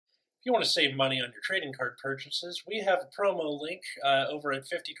If you want to save money on your trading card purchases, we have a promo link over at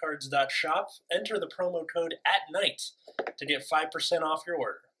 50cards.shop. Enter the promo code ATNIGHT to get 5% off your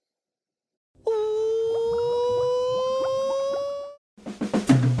order.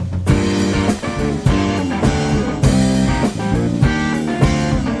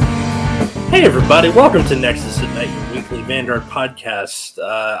 Hey everybody, welcome to Nexus at Night, your weekly Vanguard podcast.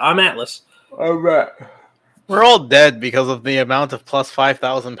 I'm Atlas. Alright. We're all dead because of the amount of plus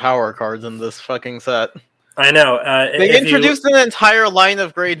 5,000 power cards in this fucking set. I know. They introduced an entire line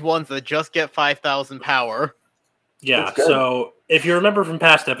of grade 1s that just get 5,000 power. Yeah, so if you remember from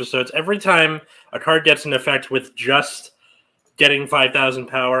past episodes, every time a card gets an effect with just getting 5,000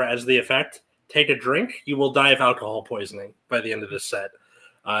 power as the effect, take a drink, you will die of alcohol poisoning by the end of this set.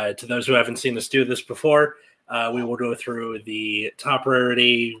 To those who haven't seen us do this before, we will go through the top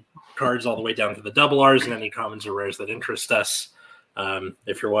rarity cards all the way down to the double Rs and any commons or rares that interest us.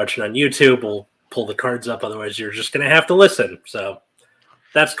 If you're watching on YouTube, we'll pull the cards up, otherwise you're just going to have to listen. So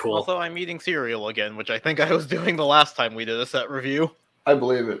that's cool. Also, I'm eating cereal again, which I think I was doing the last time we did a set review. I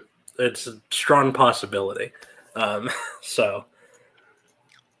believe it. It's a strong possibility. So,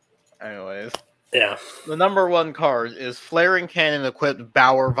 anyways. Yeah. The number one card is Flaring Cannon equipped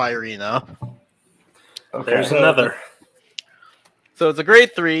Bower Virina. Okay. There's another. So it's a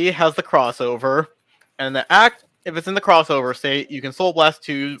grade 3, has the crossover, and if it's in the crossover state, you can Soul Blast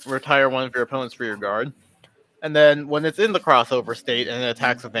 2, retire one of your opponent's rear guard. And then when it's in the crossover state and it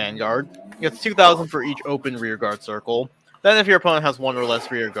attacks a Vanguard, it gets 2,000 for each open rear guard circle. Then if your opponent has one or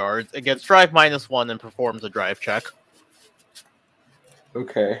less rear guards, it gets drive -1 and performs a drive check.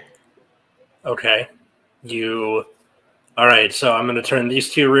 Okay. Alright, so I'm going to turn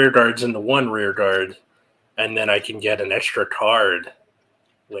these 2 rear guards into 1 rear guard, and then I can get an extra card.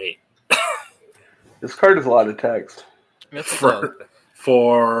 Wait. This card is a lot of text.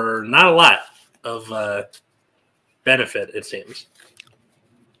 For not a lot of benefit, it seems.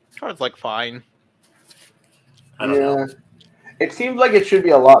 Card's like fine. I don't know. It seems like it should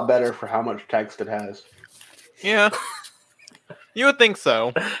be a lot better for how much text it has. Yeah. You would think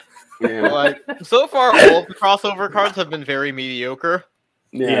so. Yeah. Like, so far, all of the crossover cards have been very mediocre.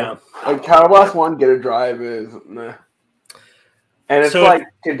 Yeah. Like, Counterblast 1, get a drive is meh. And it's like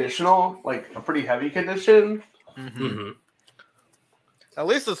conditional, like a pretty heavy condition. Mm-hmm. At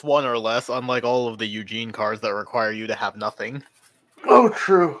least it's 1 or less, unlike all of the Eugene cards that require you to have nothing. Oh,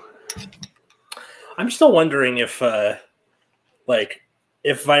 true. I'm still wondering if Virina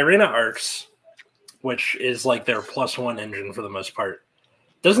Arcs, which is like their +1 engine for the most part,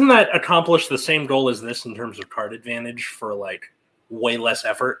 doesn't that accomplish the same goal as this in terms of card advantage for like way less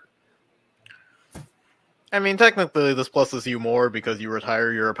effort? I mean, technically this pluses you more because you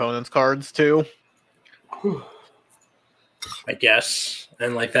retire your opponent's cards too. I guess.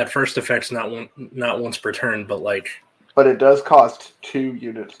 And like that first effect's not once per turn, but like. But it does cost 2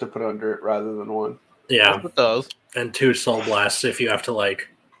 units to put under it rather than 1. Yeah, it does. And 2 Soul Blasts if you have to like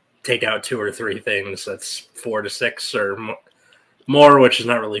take out 2 or 3 things. That's 4 to 6 or more, which is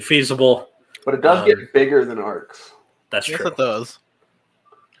not really feasible. But it does get bigger than Arcs. That's true. Yes, it does.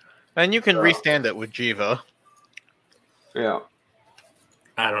 And you can restand it with Jiva. Yeah.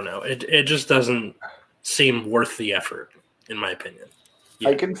 I don't know. It just doesn't seem worth the effort, in my opinion. Yeah.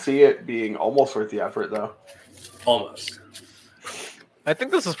 I can see it being almost worth the effort, though. Almost. I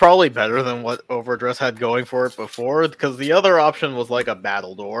think this is probably better than what Overdress had going for it before, because the other option was like a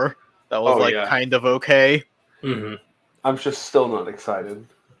Battle Door. That was kind of okay. Mm-hmm. I'm just still not excited.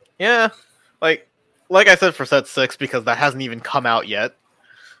 Yeah. Like I said for set 6, because that hasn't even come out yet.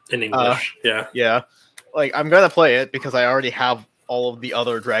 In English, yeah. Yeah. Like, I'm gonna play it because I already have all of the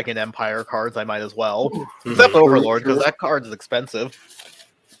other Dragon Empire cards. I might as well. Mm-hmm. Except Overlord, because that card is expensive.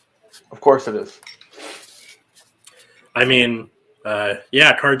 Of course it is. I mean,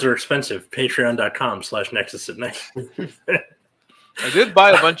 cards are expensive. Patreon.com/Nexus at Night. I did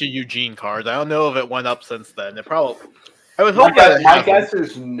buy a bunch of Eugene cards. I don't know if it went up since then. It probably. I would hope that it my guess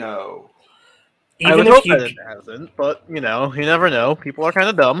is no. I would hope that it hasn't, but you never know. People are kind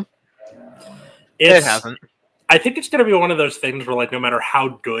of dumb. It hasn't. I think it's going to be one of those things where, like, no matter how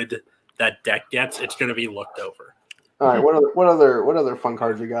good that deck gets, it's going to be looked over. All right, what other fun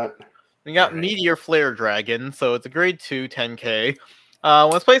cards we got? We got Meteor Flare Dragon, so it's a grade 2, 10k.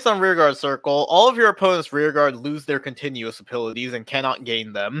 When it's placed on rearguard circle, all of your opponent's rearguard lose their continuous abilities and cannot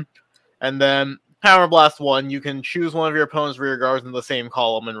gain them. And then Power Blast 1, you can choose one of your opponent's rearguards in the same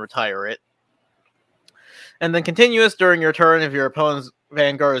column and retire it. And then continuous during your turn, if your opponent's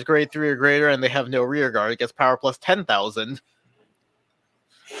Vanguard is grade 3 or greater and they have no rearguard, it gets power plus 10,000.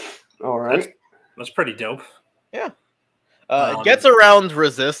 All right. That's pretty dope. Yeah. It gets around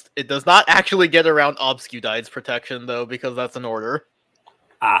resist. It does not actually get around Obscudide's protection, though, because that's an order.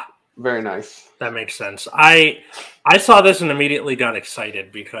 Very nice. That makes sense. I saw this and immediately got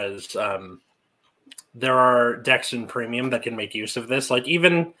excited because there are decks in Premium that can make use of this. Like,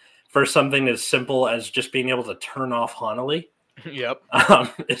 even for something as simple as just being able to turn off Hanali. Yep.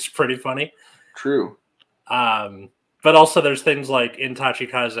 It's pretty funny. True. But also there's things like in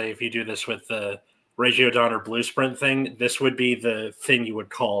Tachikaze, if you do this with the Regio or Blue Sprint thing, this would be the thing you would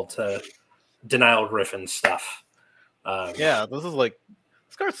call to Denial Griffin stuff. Yeah,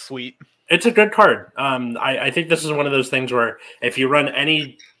 this card's sweet. It's a good card. I think this is one of those things where if you run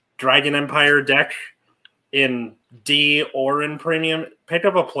any Dragon Empire deck in D or in Premium, pick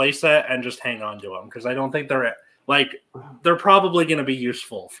up a playset and just hang on to them, because I don't think they're probably going to be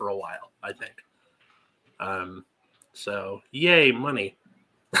useful for a while, I think. So yay, money.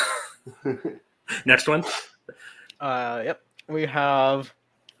 Next one. Yep. We have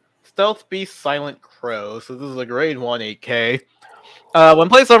Stealth Beast Silent Crow. So this is a grade 1 8K. When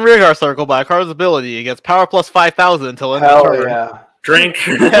placed on Rearguard Circle by a card's ability, it gets power plus 5,000 until end of turn. Yeah. Drink.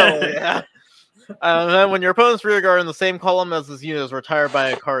 Hell yeah. And then when your opponent's Rearguard in the same column as this unit is retired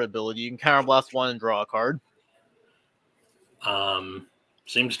by a card ability, you can counterblast 1 and draw a card.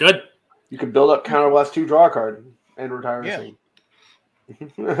 Seems good. You can build up Counterblast 2, draw a card, and retire the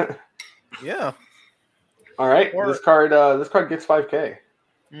same. Yeah. All right. This card gets 5K.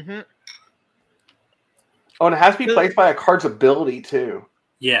 Mm-hmm. Oh, and it has to be placed by a card's ability too.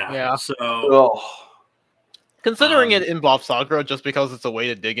 Yeah. So considering it involves Sakura just because it's a way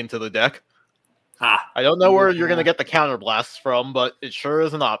to dig into the deck. I don't know where you're going to get the counterblasts from, but it sure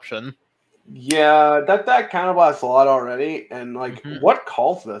is an option. Yeah, that counterblasts a lot already, and what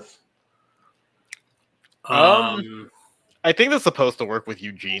calls this? I think it's supposed to work with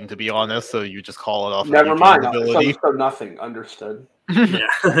Eugene, to be honest, so you just call it off. Never mind. So nothing. Understood. Yeah.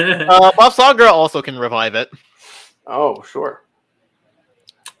 Buff Sakura also can revive it. Oh, sure.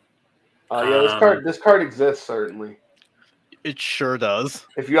 Yeah, this card exists, certainly. It sure does.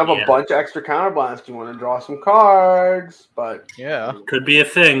 If you have a bunch of extra counterblast, you want to draw some cards, but yeah, could be a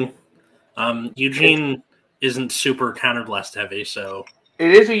thing. Eugene isn't super counterblast heavy, so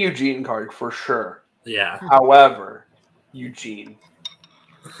it is a Eugene card for sure. Yeah. However, Eugene.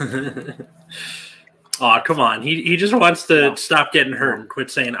 Oh, come on. He just wants to stop getting hurt and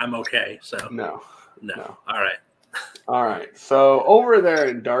quit saying I'm okay. So No. All right. So over there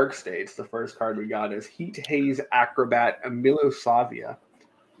in Dark States, the first card we got is Heat Haze Acrobat Miloslava.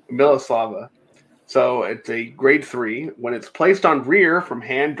 So it's a grade 3. When it's placed on rear from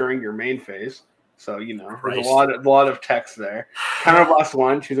hand during your main phase. So there's a lot of text there. Counterblast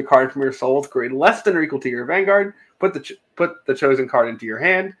 1. Choose a card from your soul with grade less than or equal to your Vanguard. Put the chosen card into your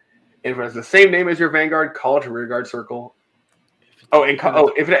hand. And if it has the same name as your Vanguard, call it to Rearguard Circle. Put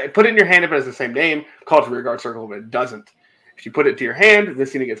it in your hand if it has the same name, call it to Rearguard Circle. If it doesn't, if you put it to your hand,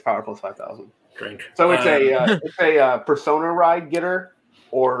 this unit gets power plus 5,000. Drink. So it's a Persona Ride getter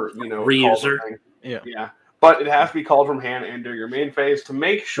or reuser. Yeah. But it has to be called from hand and during your main phase to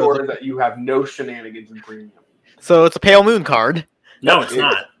make sure that you have no shenanigans in Premium. So it's a Pale Moon card. No, it's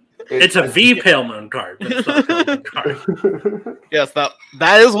not. It's a V Pale Moon card. It's not a Pale Moon card. Yes, that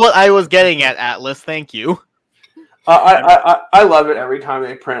is what I was getting at, Atlas. Thank you. I love it every time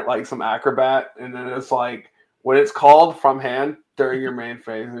they print some Acrobat, and then it's when it's called from hand during your main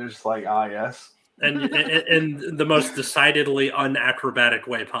phase, and it's just yes. And in the most decidedly unacrobatic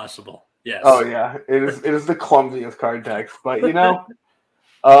way possible. Yes. Oh yeah, it is the clumsiest card text, but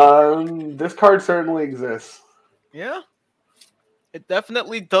this card certainly exists. Yeah, it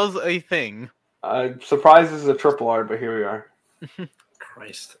definitely does a thing. Surprised this is a triple R, but here we are.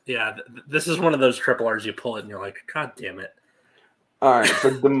 Christ, yeah, this is one of those triple R's you pull it and you're like, God damn it! All right,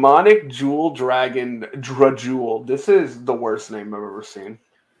 so Demonic Jewel Dragon Drajewel. This is the worst name I've ever seen.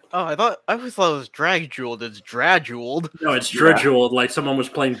 Oh, I always thought it was Drag-Jeweled. It's Drajeweled. No, it's Drajeweled. Like someone was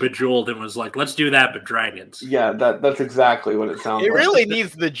playing Bejeweled and was like, let's do that, but dragons. Yeah, that's exactly what it sounds like. It really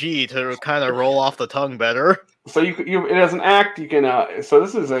needs the G to kind of roll off the tongue better. So it has an act. You can. So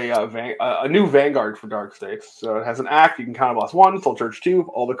this is a new Vanguard for Dark States. So it has an act. You can counterblast 1, Soul Charge 2. If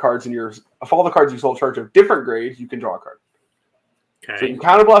all the cards you Soul Charge of different grades, you can draw a card. Okay. So you can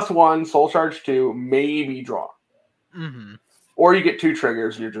counterblast 1, Soul Charge 2, maybe draw. Mm-hmm. Or you get 2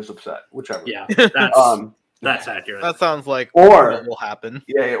 triggers and you're just upset, whichever. Yeah, that's accurate. That sounds like what will happen.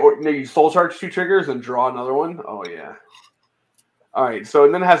 Yeah, or you Soul Charge 2 triggers and draw another one. Oh yeah. All right, so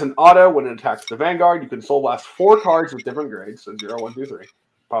and then it has an auto when it attacks the Vanguard. You can Soul Blast 4 cards with different grades, so 0, 1, 2, 3,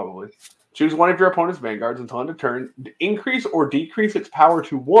 probably. Choose one of your opponent's Vanguards until end of turn. Increase or decrease its power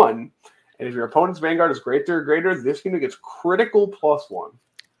to 1, And if your opponent's Vanguard is grade 3 or greater, this unit gets critical +1.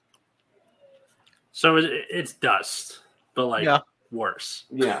 So it's dust, but like worse.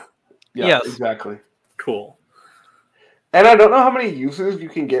 Yeah. Yes. Exactly. Cool. And I don't know how many uses you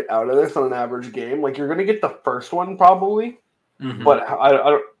can get out of this on an average game. Like, you're going to get the first one probably, but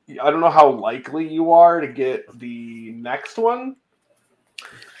I don't know how likely you are to get the next one.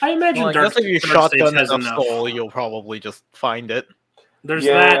 I imagine I guess if you shotgun enough soul, you'll probably just find it. There's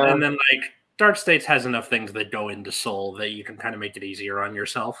that, and then like Dark States has enough things that go into soul that you can kind of make it easier on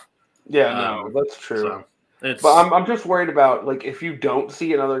yourself. Yeah, no, that's true. So but I'm just worried about, like, if you don't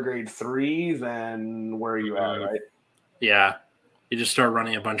see another grade 3, then where are you at, right? Yeah. You just start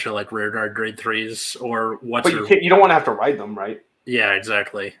running a bunch of, like, rearguard grade 3s or what's... But you don't want to have to ride them, right? Yeah,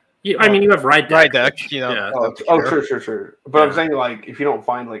 exactly. I mean, you have ride deck. Ride deck, you know. Yeah. Sure. But I'm saying, like, if you don't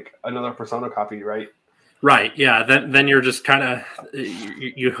find, like, another Persona copy, right? Right, yeah. Then you're just kind of...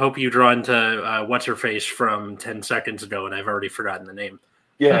 You hope you draw into What's-Her-Face from 10 seconds ago, and I've already forgotten the name.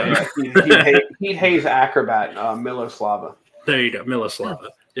 Yeah. Heat Haze Acrobat, Miloslava. There you go, Miloslava.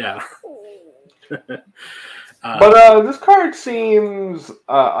 Yeah. But this card seems...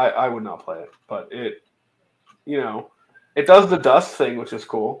 I would not play it, but it... it does the dust thing, which is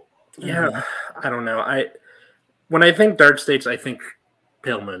cool. Yeah, I don't know. When I think Dark States, I think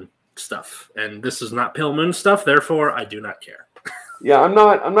Pale Moon stuff, and this is not Pale Moon stuff. Therefore, I do not care. Yeah, I'm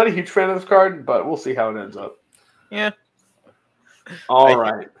not a huge fan of this card, but we'll see how it ends up. Yeah. All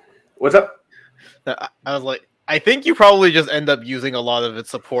right. What's up? I was like, I think you probably just end up using a lot of its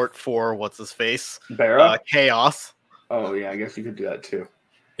support for what's-his-face? Barrow? Chaos. Oh, yeah, I guess you could do that too.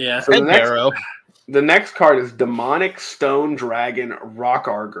 Yeah. So and Barrow. The next card is Demonic Stone Dragon Rock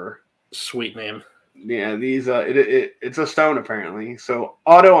Arger. Sweet name. Yeah, these it's a stone apparently. So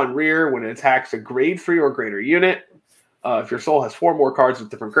auto on rear when it attacks a grade 3 or greater unit. If your soul has 4 more cards with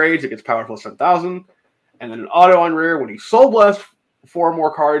different grades, it gets power plus 10,000. And then an auto on rear when you soul blast 4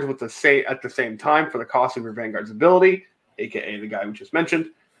 more cards with at the same time for the cost of your Vanguard's ability, aka the guy we just mentioned.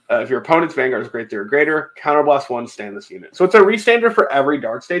 If your opponent's Vanguard is grade 3 or greater, counterblast 1, stand this unit. So it's a restander for every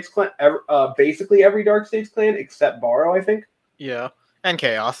Dark States clan, basically every Dark States clan except Borrow, I think. Yeah, and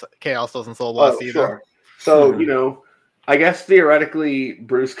Chaos. Chaos doesn't soul blast either. Sure. So I guess theoretically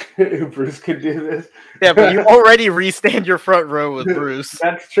Bruce could do this. Yeah, but you already restand your front row with Bruce.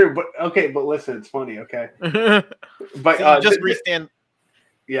 That's true, but listen, it's funny, okay. But so just restand.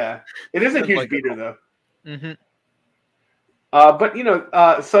 Yeah, it is a huge beater though. Mm-hmm.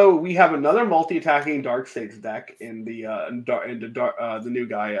 But so we have another multi-attacking Dark States deck in the new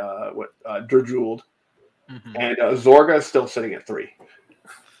guy, Drajuled, and Zorga is still sitting at 3.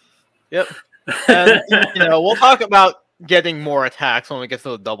 Yep, and we'll talk about getting more attacks when we get to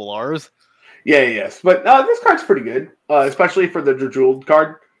the double R's. Yeah, yes, but this card's pretty good, especially for the Drajuled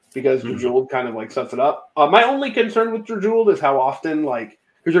card because Drajuled kind of like sets it up. My only concern with Drajuled is how often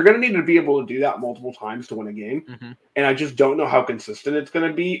because you're going to need to be able to do that multiple times to win a game. Mm-hmm. And I just don't know how consistent it's going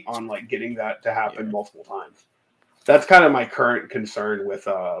to be on getting that to happen multiple times. That's kind of my current concern with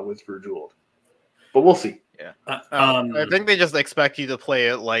Drajuled. But we'll see. Yeah. I think they just expect you to play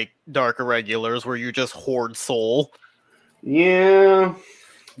it like Dark Irregulars where you just hoard soul. Yeah.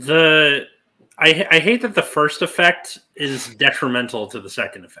 I hate that the first effect is detrimental to the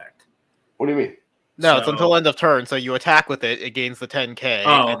second effect. What do you mean? No, it's until end of turn, so you attack with it, it gains the 10k,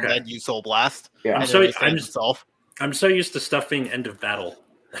 and then you soul blast. Yeah, I'm so used to stuff being end of battle.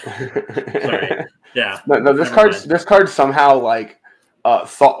 Sorry. Yeah. No, this card somehow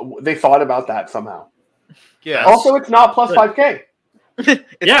thought about that somehow. Yeah. Also, it's not plus 5k. It's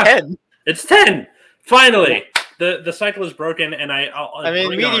 10. It's 10. Finally, the cycle is broken, and I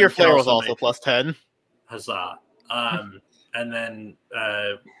mean, Meteor Flare was also plus 10. Huzzah! And then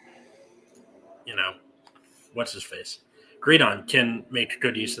what's his face? Greedon can make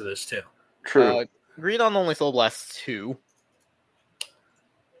good use of this too. True. Greedon only soul blasts 2.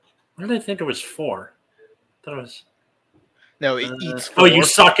 Why did I think it was 4? I thought it was. No, it eats 4. Oh, you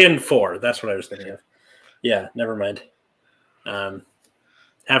suck in 4. That's what I was thinking of. Yeah, never mind.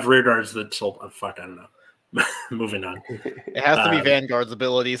 Have rear guards that soul. Oh, fuck, I don't know. Moving on. It has to be Vanguard's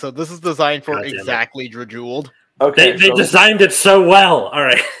ability, so this is designed for exactly Drajuled. Okay, they designed it so well. All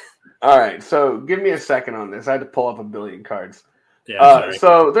right. All right, so give me a second on this. I had to pull up a billion cards. Yeah.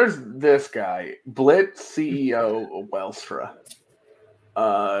 So there's this guy, Blitz CEO Welstra.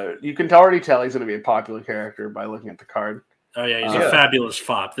 You can already tell he's going to be a popular character by looking at the card. Oh yeah, he's a fabulous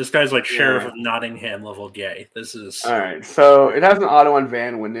fop. This guy's like Sheriff of Nottingham level gay. This is all right. So it has an auto on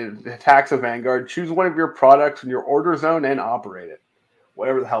Van when it attacks a Vanguard. Choose one of your products in your order zone and operate it.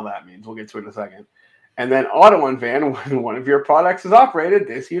 Whatever the hell that means. We'll get to it in a second. And then Auto Unvan, when one of your products is operated,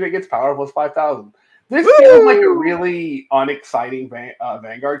 this unit gets power plus 5,000. This feels like a really unexciting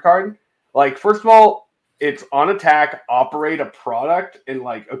Vanguard card. Like, first of all, it's on attack, operate a product, and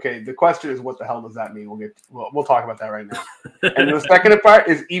like, okay, the question is, what the hell does that mean? We'll talk about that right now. And the second part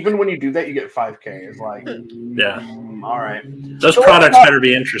is, even when you do that, you get 5K. It's like, all right. Those products better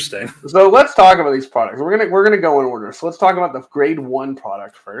be interesting. So let's talk about these products. We're gonna go in order. So let's talk about the grade 1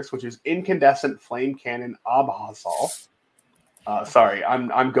 product first, which is Incandescent Flame Cannon Abhasal. Sorry,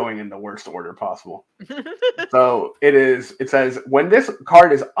 I'm going in the worst order possible. So it says, when this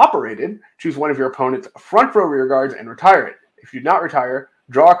card is operated, choose one of your opponent's front row rear guards and retire it. If you do not retire,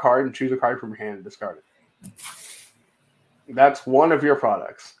 draw a card and choose a card from your hand and discard it. That's one of your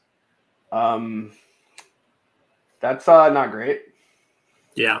products. That's not great.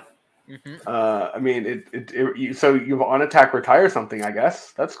 Yeah. I mean, so you on attack retire something, I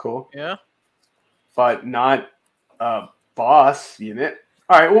guess. That's cool. Yeah. But not boss unit.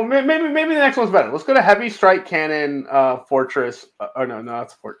 All right. Well, maybe the next one's better. Let's go to Heavy Strike Cannon Fortress. That's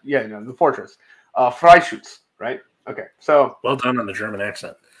the Fortress. Freischütz, right? Okay. So well done on the German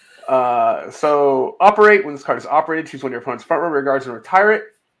accent. So operate. When this card is operated, choose one of your opponent's front row rear guards and retire it.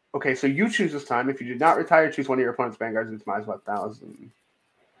 Okay, so you choose this time. If you did not retire, choose one of your opponent's vanguards and it's minus 1,000.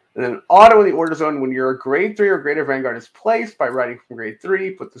 And then auto in the order zone, when your grade 3 or greater vanguard is placed by writing from grade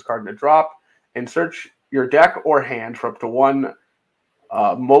 3, put this card in a drop and search your deck or hand for up to one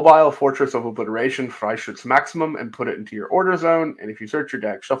mobile Fortress of Obliteration Freischütz maximum and put it into your order zone. And if you search your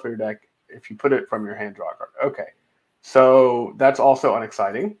deck, shuffle your deck. If you put it from your hand, draw a card. Okay, so that's also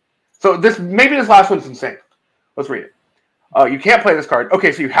unexciting. So this last one's insane. Let's read it. You can't play this card.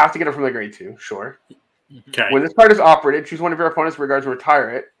 Okay, so you have to get it from the grade 2. Sure. Okay. When this card is operated, choose one of your opponent's rear guards and retire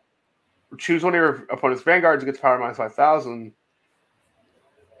it. Choose one of your opponent's vanguards and gets power minus 5,000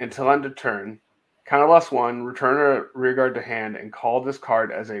 until end of turn. Count +1, return a rear guard to hand, and call this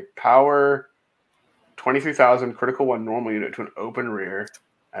card as a power 23,000 critical 1 normal unit to an open rear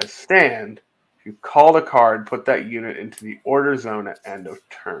as stand. If you call the card, put that unit into the order zone at end of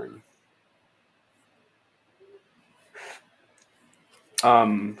turn.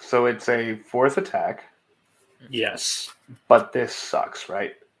 So it's a 4th attack. Yes. But this sucks,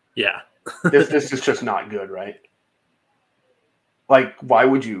 right? Yeah. This is just not good, right? Like, why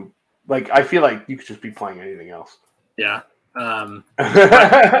would you? Like, I feel like you could just be playing anything else. Yeah. By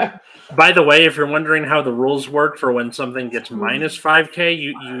the way, if you're wondering how the rules work for when something gets minus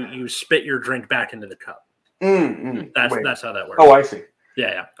 5K, you spit your drink back into the cup. That's how that works. Oh, I see.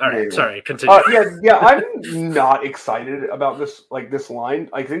 Yeah. All right. Sorry. Continue. Yeah. I'm not excited about this. Like this line.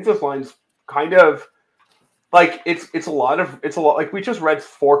 I think this line's kind of like it's a lot. Like we just read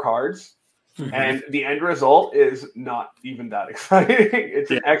 4 cards, and the end result is not even that exciting.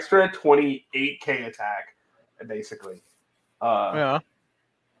 It's an extra 28K attack, basically. And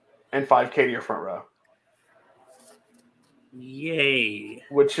 5K to your front row. Yay!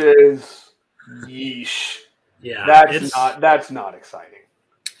 Which is yeesh. Yeah, that's not exciting.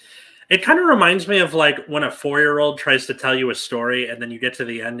 It kind of reminds me of like when a 4-year-old tries to tell you a story and then you get to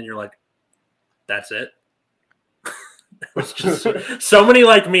the end and you're like, that's it. It was just so many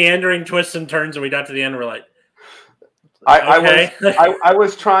like meandering twists and turns, and we got to the end and we're like, okay. I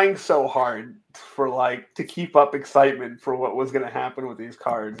was trying so hard for like to keep up excitement for what was going to happen with these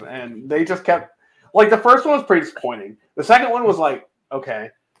cards, and they just kept like the first one was pretty disappointing. The second one was like, okay.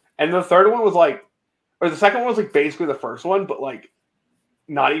 And the third one was like, or the second one was like basically the first one, but like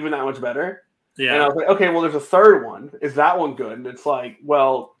not even that much better. Yeah. And I was like, okay, well, there's a third one. Is that one good? And it's like,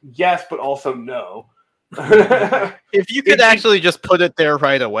 well, yes, but also no. If you could actually just put it there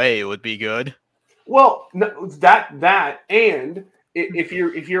right away, it would be good. Well, no, that and if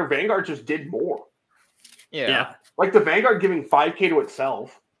your Vanguard just did more. Yeah. Like the Vanguard giving 5K to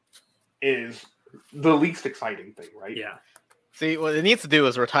itself is the least exciting thing, right? Yeah. See, what it needs to do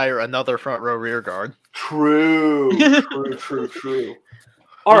is retire another front row rear guard. True.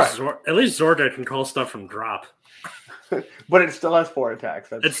 All right. At least Zorda can call stuff from drop. But it still has 4 attacks.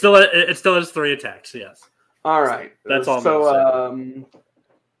 It still has 3 attacks, yes. All right. That's all. So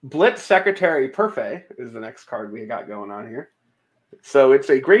Blitz Secretary Perfet is the next card we got going on here. So it's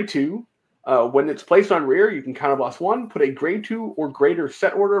a grade 2. When it's placed on rear, you can counter +1, put a grade 2 or greater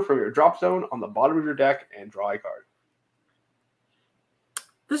set order from your drop zone on the bottom of your deck, and draw a card.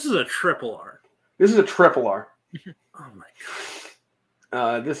 This is a triple R. This is a triple R. Oh my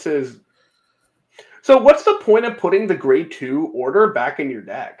god. This is. So what's the point of putting the grade 2 order back in your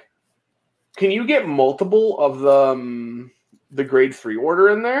deck? Can you get multiple of the grade 3 order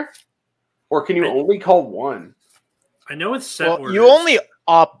in there? Or can you only call one? I know it's set orders. You only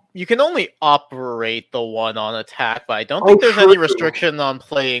you can only operate the one on attack, but I don't think there's any restriction on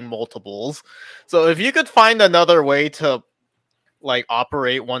playing multiples. So if you could find another way to like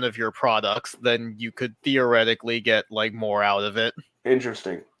operate one of your products, then you could theoretically get like more out of it.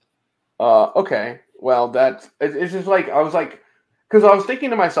 Interesting. Okay. Well, it's just like I was like, because I was thinking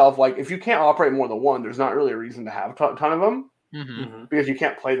to myself, like, if you can't operate more than one, there's not really a reason to have a ton of them because you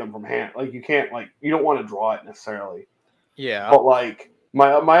can't play them from hand. Like, you can't you don't want to draw it necessarily. Yeah. But like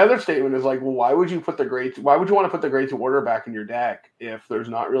my other statement is like, well, why would you want to put the grade 2 order back in your deck if there's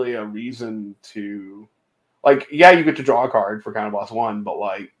not really a reason to, like, yeah, you get to draw a card for Counterblast 1, but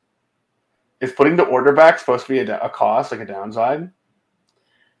like, is putting the order back supposed to be a cost, like a downside?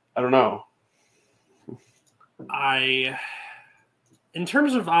 I don't know. In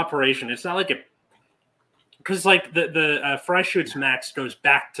terms of operation, it's not like it, because like the Fry Shoots max goes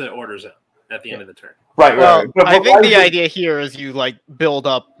back to order zone at the end of the turn. Right. Well, but I think the idea here is you like build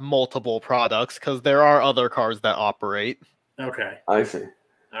up multiple products because there are other cards that operate. Okay. I see.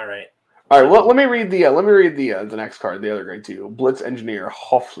 All right. Well, let me read the next card, the other grade 2, Blitz Engineer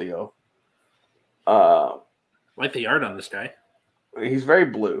Hofleo. Like the art on this guy. He's very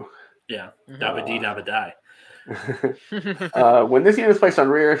blue. Yeah. Dabba dee dabba die. When this unit is placed on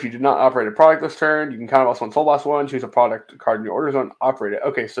rear, if you do not operate a product this turn, you can counterblast 1, soul blast 1, choose a product card in your order zone, operate it.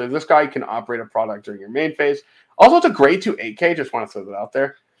 Okay, so this guy can operate a product during your main phase. Also, it's a grade 2 8K, just want to throw that out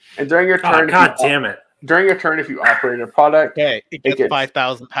there. And during your turn, during your turn, if you operate a product, it gets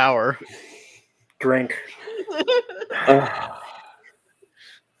 5,000 power. Drink.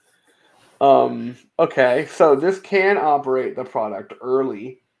 Okay, so this can operate the product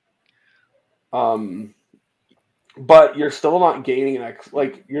early. But you're still not gaining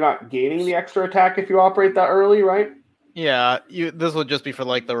you're not gaining the extra attack if you operate that early, right? Yeah, this would just be for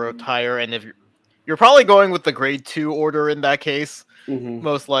like the retire, and if you're probably going with the grade 2 order in that case,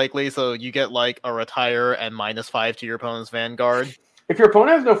 most likely. So you get like a retire and -5 to your opponent's Vanguard. If your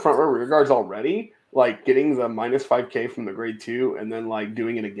opponent has no front row rear guards already, like getting the -5K from the grade 2 and then like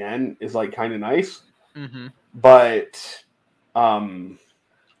doing it again is like kind of nice. But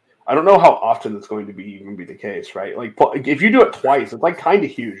I don't know how often it's going to even be the case, right? Like, if you do it twice, it's like kind of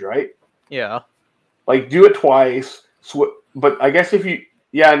huge, right? Yeah. Like, do it twice. But I guess if you,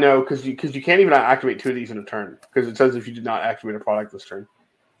 because you can't even activate 2 of these in a turn because it says if you did not activate a product this turn.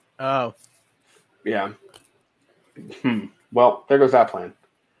 Oh. Yeah. Well, there goes that plan.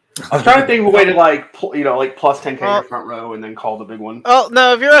 I was trying to think of a way to plus 10K in front row and then call the big one. Oh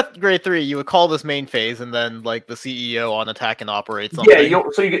no! If you're at grade 3, you would call this main phase and then like the CEO on attack and operate something. Yeah,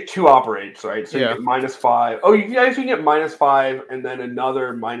 so you get 2 operates, right? So you get -5. Oh, you can get -5 and then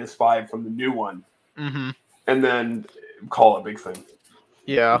another -5 from the new one, and then call a big thing.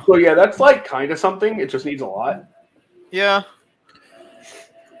 Yeah. So yeah, that's like kind of something. It just needs a lot. Yeah.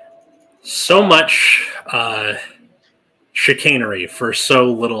 So much chicanery for so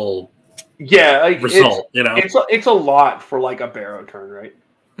little result, it's a lot for like a Barrow turn, right?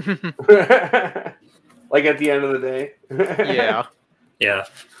 Like at the end of the day. Yeah all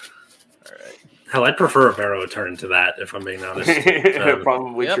right. Hell, I'd prefer a Barrow turn to that, if I'm being honest.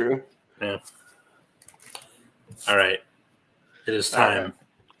 Probably true. Yeah. All right, it is time.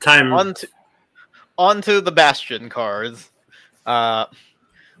 On to the Bastion cards.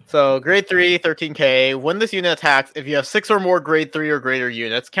 So, grade 3, 13K. When this unit attacks, if you have 6 or more grade 3 or greater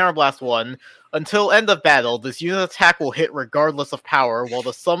units, counterblast 1. Until end of battle, this unit attack will hit regardless of power, while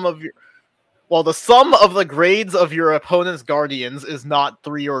the sum of the grades of your opponent's guardians is not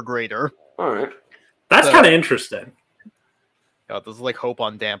 3 or greater. All right. That's kind of interesting. God, this is like Hope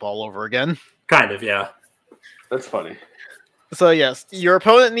on Damp all over again. Kind of, yeah. That's funny. So, yes, your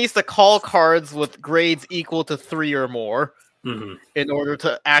opponent needs to call cards with grades equal to 3 or more. In order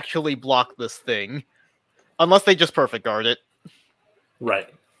to actually block this thing. Unless they just perfect guard it.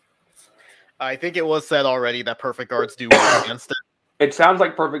 Right. I think it was said already that perfect guards do work against it. It sounds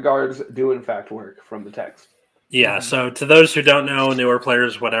like perfect guards do in fact work from the text. Yeah, so to those who don't know, newer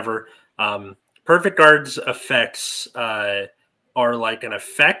players, whatever, perfect guards effects are like an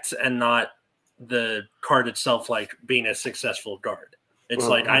effect and not the card itself like being a successful guard. It's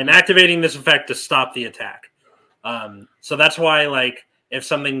like, I'm activating this effect to stop the attack. So that's why, like, if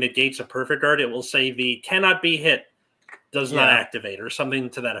something negates a perfect guard, it will say the cannot be hit does not activate or something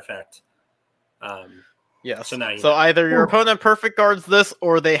to that effect. Yes. So either your opponent perfect guards this,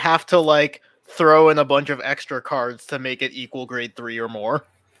 or they have to like throw in a bunch of extra cards to make it equal grade 3 or more,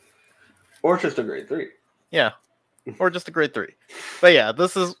 or just a grade 3. Yeah, or just a grade 3. But yeah,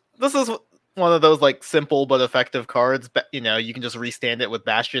 this is one of those like simple but effective cards. You know, you can just restand it with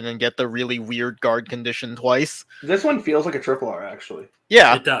Bastion and get the really weird guard condition twice. This one feels like a triple R, actually.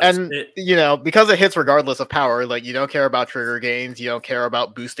 Yeah, It does. and you know, because it hits regardless of power, like you don't care about trigger gains, you don't care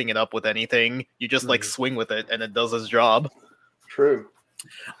about boosting it up with anything. You just like swing with it, and it does its job. True.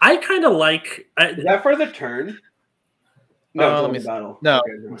 I kind of like. Is that for the turn? No, let me the battle. No,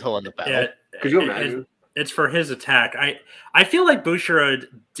 Okay, until in the battle. Yeah, could you imagine? It's for his attack. I feel like Bushiroad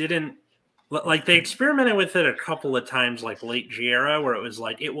didn't like they experimented with it a couple of times, like late Giera, where it was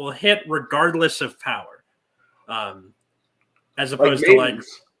like it will hit regardless of power, as opposed to like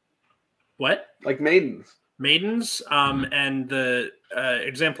what maidens. And the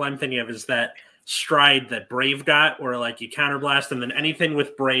example I'm thinking of is that stride that Brave got, where like you counterblast and then anything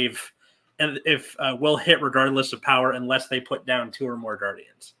with Brave, and if will hit regardless of power unless they put down 2 or more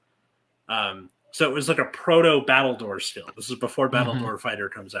guardians. So it was like a proto Battledore still. This is before Battledore Fighter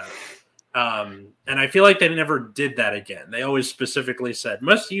comes out. And I feel like they never did that again. They always specifically said,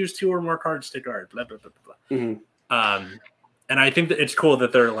 must use 2 or more cards to guard, blah, blah, blah, blah. Mm-hmm. And I think that it's cool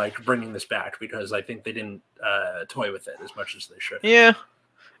that they're like bringing this back because I think they didn't toy with it as much as they should. Yeah.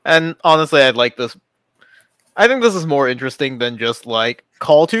 And honestly, I'd like this. I think this is more interesting than just like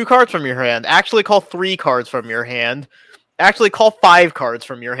call 2 cards from your hand. Actually call 3 cards from your hand. Actually call 5 cards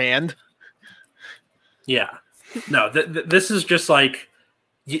from your hand. Yeah. No, this is just like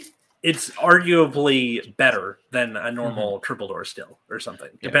it's arguably better than a normal triple door still or something,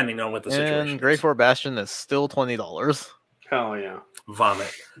 depending on what the situation is. And Grade 4 Bastion is still $20. Hell yeah.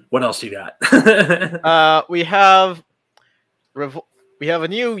 Vomit. What else you got? We have a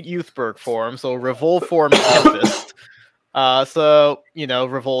new Youthberg form, so Revolt form Tempest. So, you know,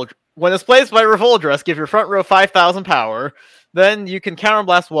 Revolt. When it's placed by Revoldress, give your front row 5,000 power. Then you can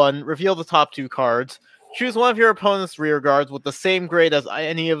counterblast 1, reveal the top 2 cards, choose one of your opponent's rear guards with the same grade as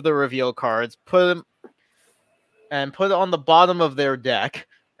any of the reveal cards, put it on the bottom of their deck,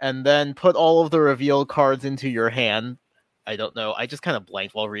 and then put all of the revealed cards into your hand. I don't know. I just kind of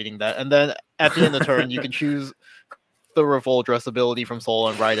blanked while reading that. And then at the end of the turn, you can choose the Revoldress ability from Soul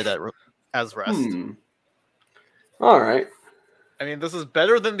and write it as rest. All right. I mean, this is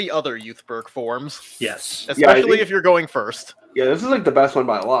better than the other Youthberg forms. Yes. Especially if you're going first. Yeah, this is like the best one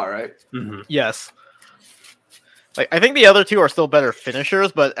by a lot, right? Mm-hmm. Yes. Like, I think the other 2 are still better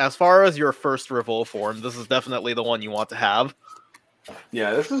finishers, but as far as your first Revolt form, this is definitely the one you want to have.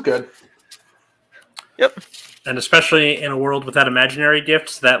 Yeah, this is good. Yep. And especially in a world without imaginary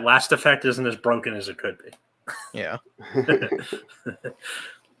gifts, that last effect isn't as broken as it could be. Yeah.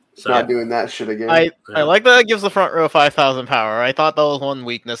 So, not doing that shit again. I like that it gives the front row 5,000 power. I thought that was one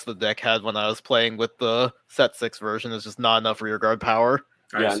weakness the deck had when I was playing with the set 6 version. Is just not enough rearguard power.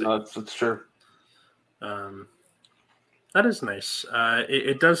 Yeah, no, that's true. That is nice.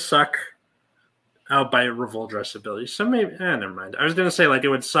 It does suck out by Revoldress ability. So maybe, never mind. I was going to say, like, it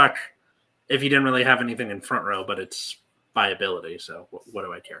would suck if you didn't really have anything in front row, but it's by ability, so what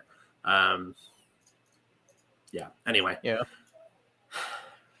do I care? Yeah, anyway. Yeah.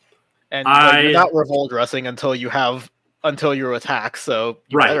 And you're not Revoldressing until you attack, so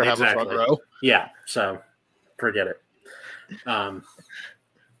you better have a front row. Yeah, so forget it.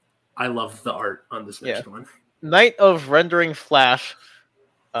 I love the art on this next one. Knight of Rendering Flash,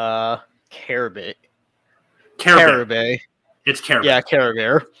 Carabay. It's Carabay. Yeah,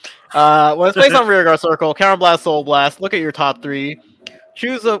 Carabay. When it's placed on Rearguard Circle, Counterblast, Soul Blast, look at your top 3,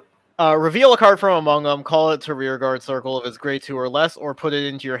 choose reveal a card from among them, call it to Rearguard Circle if it's grade 2 or less, or put it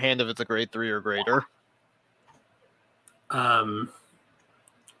into your hand if it's a grade 3 or greater. Or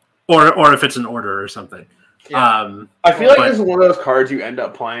if it's an order or something. Yeah. I feel like this is one of those cards you end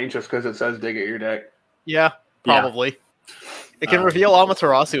up playing just because it says dig at your deck. Yeah, probably. Yeah. It can reveal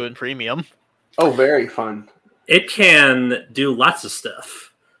Amaterasu in Premium. Oh, very fun. It can do lots of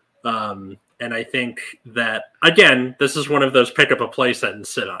stuff. And I think that, again, this is one of those pick up a playset and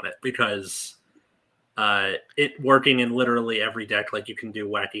sit on it because it working in literally every deck, like you can do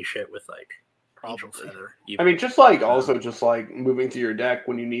wacky shit with like Angel Feather. Even. I mean, just like moving to your deck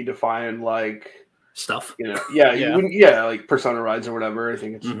when you need to find like stuff. You know, like Persona Rides or whatever. I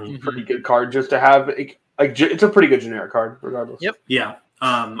think it's a pretty good card just to have. It's a pretty good generic card, regardless. Yep. Yeah.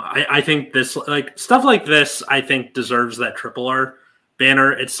 I think this like stuff like this, I think deserves that triple R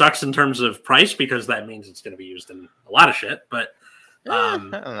banner. It sucks in terms of price because that means it's going to be used in a lot of shit. But I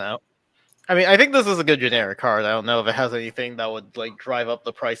don't know. I mean, I think this is a good generic card. I don't know if it has anything that would like drive up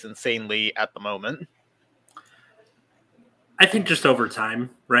the price insanely at the moment. I think just over time,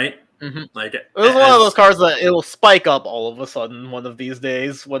 right? Mm-hmm. Like it was one of those cards that it'll spike up all of a sudden one of these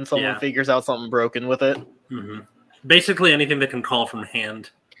days when someone figures out something broken with it. Mm-hmm. Basically, anything that can call from hand.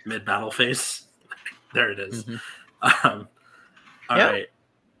 mid-battle phase. There it is. Mhm. All right.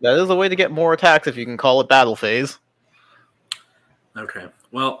 That is a way to get more attacks if you can call it battle phase. Okay.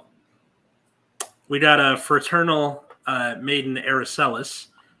 Well, we got a Fraternal Maiden Aracellus,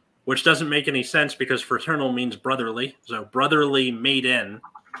 which doesn't make any sense because fraternal means brotherly. So brotherly maiden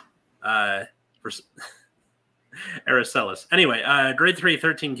Aracellus. Anyway, grade 3,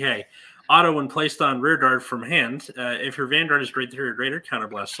 13k. Auto when placed on rear guard from hand. If your Vanguard is grade 3 or greater,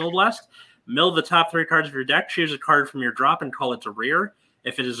 Counterblast, Soul Blast. Mill the top 3 cards of your deck. Choose a card from your drop and call it to rear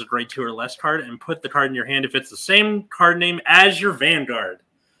if it is a grade 2 or less card, and put the card in your hand if it's the same card name as your Vanguard.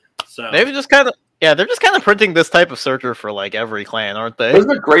 So they're just kind of printing this type of searcher for like every clan, aren't they? This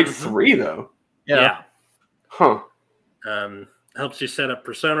is a grade 3 though. Yeah. Huh. Helps you set up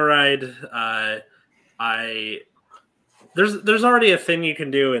Persona Ride. There's already a thing you can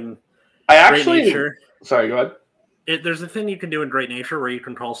do in Great Nature. Sorry, go ahead. There's a thing you can do in Great Nature where you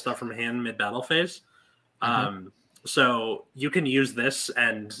can call stuff from hand mid-battle phase. So you can use this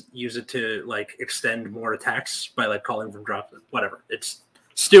and use it to like extend more attacks by like calling from drop. Whatever. It's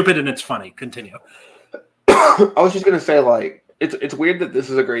stupid and it's funny. Continue. I was just gonna say like it's weird that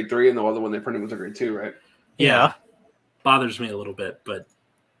this is a grade 3 and the other one they printed was a grade 2, right? Yeah. Bothers me a little bit, but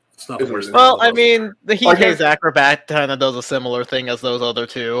it's not the worst. Well, I mean, the Heathaze Acrobat kind of does a similar thing as those other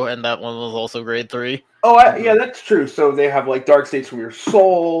two, and that one was also grade 3. Oh, yeah, that's true. So they have like Dark States from your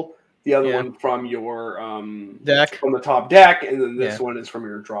soul, the other one from your deck, from the top deck, and then this one is from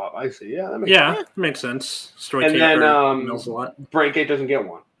your drop. I see. Yeah, that makes sense. Makes sense. And then Braincake doesn't get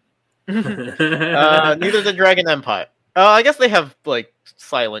one. Neither did Dragon Empire. I guess they have like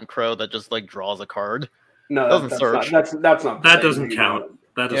Silent Crow that just like draws a card. No, doesn't search. That's not. That doesn't count.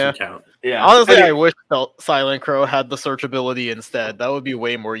 That doesn't count. Yeah. Honestly, I wish Silent Crow had the searchability instead. That would be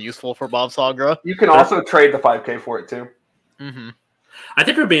way more useful for Bob Sagra. You can also trade the 5k for it too. Mm-hmm. I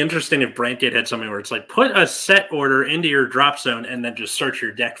think it would be interesting if Braincake had something where it's like put a set order into your drop zone and then just search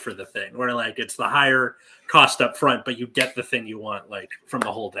your deck for the thing. Where like it's the higher cost up front, but you get the thing you want like from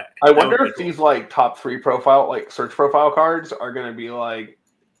the whole deck. I wonder if these like top 3 profile like search profile cards are going to be like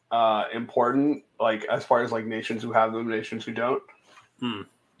important, like as far as like nations who have them, nations who don't.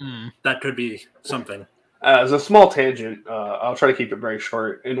 That could be something. As a small tangent, I'll try to keep it very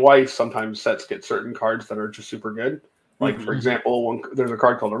short. In Weiss, sometimes sets get certain cards that are just super good. Like for example, there's a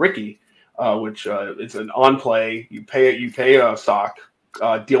card called a Ricky, which is an on play. You pay a stock,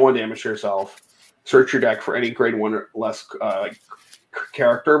 deal 1 damage to yourself, search your deck for any grade 1 or less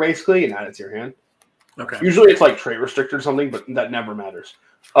character, basically, and add it to your hand. Okay. Usually it's like trait restricted or something, but that never matters.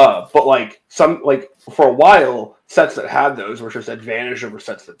 But like for a while, sets that had those were just advantage over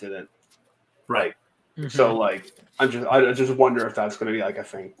sets that didn't. Right. So like I just wonder if that's going to be like a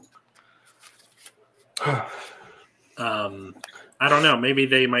thing. I don't know. Maybe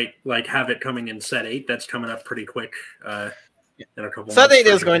they might like have it coming in set 8. That's coming up pretty quick. In a couple. Set 8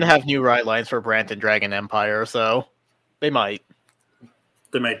 is going to have new ride lines for Brant and Dragon Empire, so they might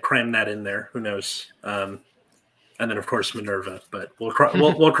cram that in there. Who knows? And then of course Minerva, but we'll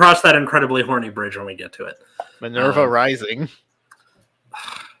cross that incredibly horny bridge when we get to it. Minerva Rising.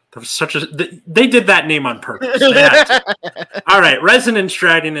 That was such a. They did that name on purpose. They had to. All right, Resonance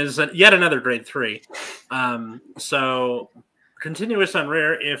Dragon is yet another grade 3. So continuous on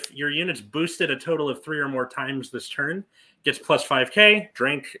rare. If your unit's boosted a total of 3 or more times this turn, gets plus 5k,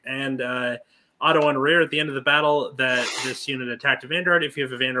 drink, and auto on rare at the end of the battle that this unit attacked a Vanguard. If you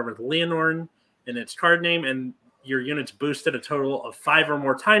have a Vanguard with Leonorn in its card name and your unit's boosted a total of 5 or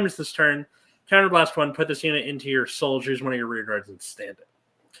more times this turn, Counterblast 1, put this unit into your soul, choose one of your rear guards and stand it.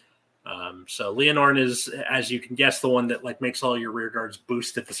 So Leonorn is, as you can guess, the one that like makes all your rear guards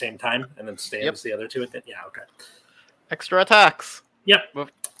boost at the same time and then stands the other two with it. Yeah, okay. Extra attacks. Yep.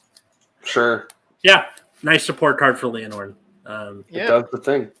 Sure. Yeah. Nice support card for Leonorn. It does the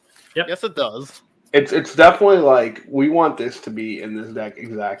thing. Yep. Yes, it does. It's definitely like we want this to be in this deck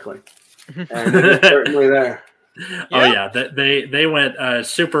exactly. And it's certainly there. Yeah. Oh yeah, they went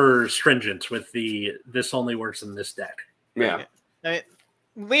super stringent with this only works in this deck. Yeah.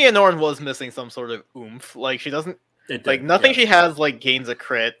 Leonorn was missing some sort of oomph. Like she doesn't nothing she has like gains a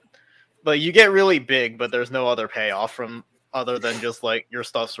crit. But you get really big, but there's no other payoff from other than just like your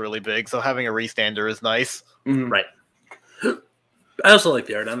stuff's really big. So having a restander is nice. Mm-hmm. Right. I also like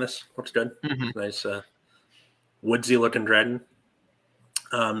the art on this. Looks good. Mm-hmm. Nice woodsy looking dragon.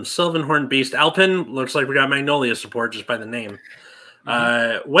 Sylvanhorn Beast Alpin. Looks like we got Magnolia support just by the name.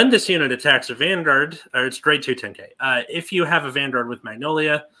 When this unit attacks a Vanguard, or it's grade 2 10k. If you have a Vanguard with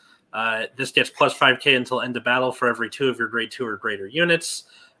Magnolia, this gets plus 5k until end of battle for every 2 of your grade 2 or greater units.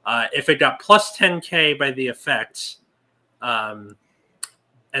 If it got plus 10k by the effect,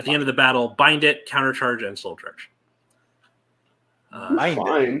 At the end of the battle, bind it, countercharge, and soul charge.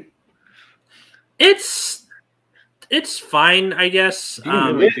 Fine. It's fine, I guess.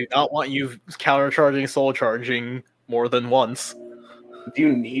 I do not want you countercharging, soul charging more than once. Do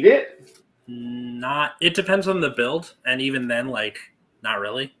you need it? Not. It depends on the build, and even then, like, not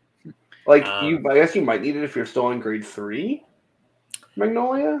really. Like I guess you might need it if you're still in grade 3.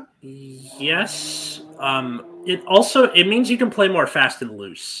 Magnolia. Yes. It means you can play more fast and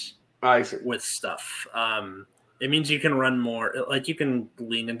loose. I see. With stuff. It means you can run more. Like you can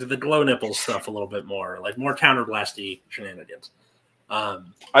lean into the glow nipple stuff a little bit more, like more counterblasty shenanigans. I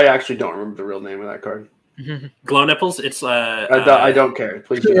actually don't remember the real name of that card. Glow nipples. It's I don't care.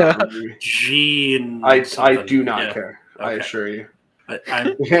 Please do not remember me. G and I do not care. Okay. I assure you.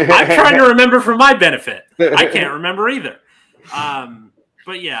 I'm trying to remember for my benefit. I can't remember either.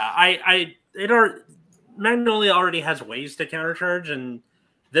 But yeah, Magnolia already has ways to countercharge, and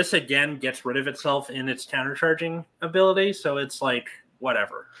this again gets rid of itself in its countercharging ability. So it's like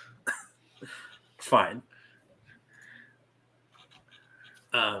whatever, fine.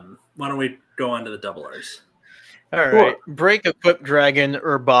 Why don't we go on to the double R's? All right, break equip dragon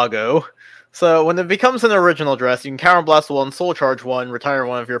Urbago. So when it becomes an original dress, you can counterblast 1, soul charge 1, retire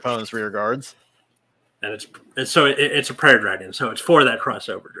 1 of your opponent's rear guards. And it's a prayer dragon, so it's for that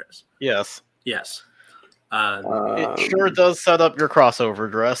crossover dress. Yes. Yes. It sure does set up your crossover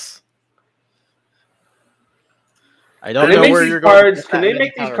dress. I don't know where you're going. Can they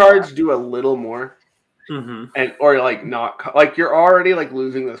make these cards do a little more? Mm-hmm. Or like not like you're already like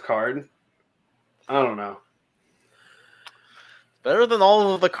losing this card. I don't know. Better than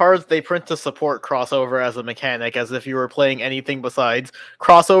all of the cards they print to support crossover as a mechanic, as if you were playing anything besides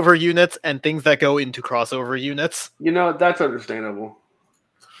crossover units and things that go into crossover units. You know, that's understandable.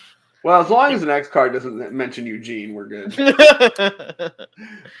 Well, as long as the next card doesn't mention Eugene, we're good.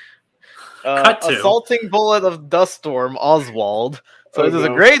 Assaulting Bullet of Duststorm, Oswald. So this is a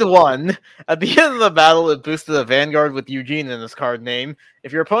grade 1. At the end of the battle, it boosted a Vanguard with Eugene in this card name.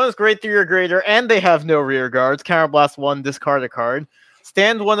 If your opponent's grade 3 or greater and they have no rear guards, counterblast 1, discard a card.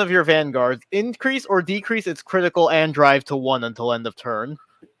 Stand one of your Vanguards. Increase or decrease its critical and drive to 1 until end of turn.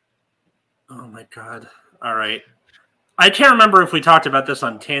 Oh my god. All right. I can't remember if we talked about this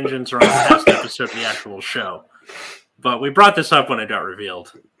on Tangents or on the past episode of the actual show, but we brought this up when it got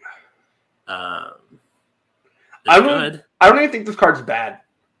revealed. I don't even think this card's bad.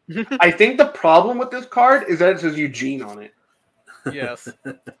 I think the problem with this card is that it says Eugene on it. Yes.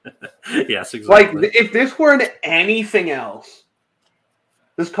 Yes, exactly. Like, if this were in anything else,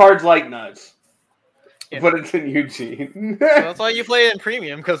 this card's like nuts. Yeah. But it's in Eugene. So that's why you play it in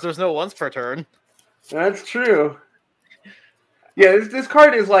premium, because there's no once per turn. That's true. Yeah, this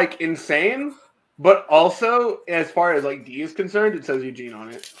card is like insane, but also as far as like D is concerned, it says Eugene on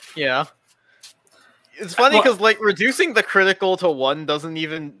it. Yeah. It's funny because like reducing the critical to 1 doesn't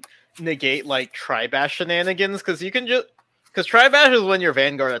even negate like Tribash shenanigans, because you can just Tribash is when your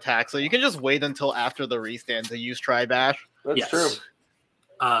Vanguard attacks, so you can just wait until after the restand to use Tribash. That's true.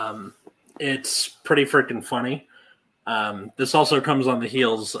 It's pretty freaking funny. This also comes on the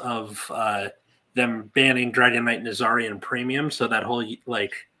heels of them banning Dragon Knight Nazarian Premium, so that whole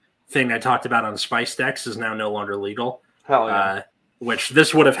like thing I talked about on Spice decks is now no longer legal. Hell yeah. Which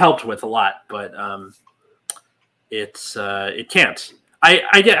this would have helped with a lot, but it can't.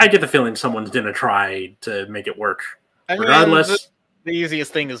 I get the feeling someone's gonna try to make it work. Regardless, the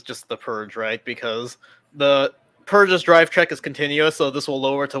easiest thing is just the purge, right? Because the purge's drive check is continuous, so this will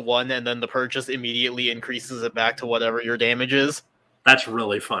lower to 1, and then the purge just immediately increases it back to whatever your damage is. That's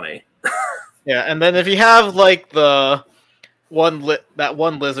really funny. Yeah, and then if you have like the one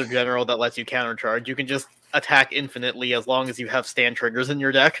lizard general that lets you countercharge, you can just attack infinitely as long as you have stand triggers in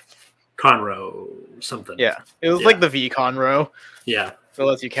your deck. Conroe something. Yeah, it was like the V Conroe. Yeah. So it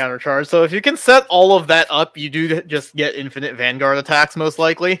lets you countercharge. So if you can set all of that up, you do just get infinite Vanguard attacks, most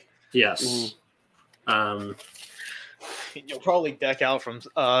likely. Yes. You'll probably deck out from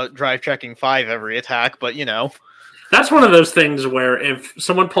drive checking 5 every attack, but you know. That's one of those things where if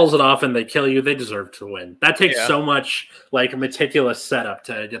someone pulls it off and they kill you, they deserve to win. That takes so much like meticulous setup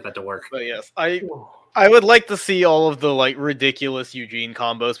to get that to work. But yes, I would like to see all of the like ridiculous Eugene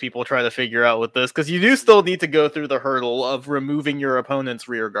combos people try to figure out with this, because you do still need to go through the hurdle of removing your opponent's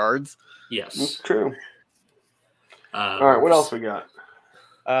rear guards. Yes, that's true. All right, what else we got?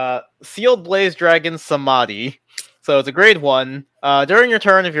 Sealed Blaze Dragon Samadhi. So it's a grade 1. During your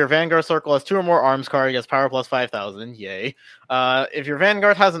turn, if your Vanguard circle has 2 or more arms card, it gets power plus 5,000. Yay. If your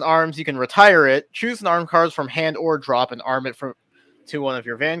Vanguard has an arms, you can retire it. Choose an arm card from hand or drop and arm it to one of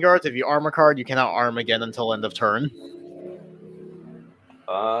your Vanguards. If you arm a card, you cannot arm again until end of turn.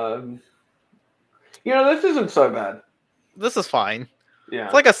 This isn't so bad. This is fine. Yeah.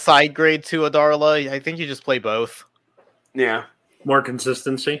 It's like a side grade to Adarla. I think you just play both. Yeah. More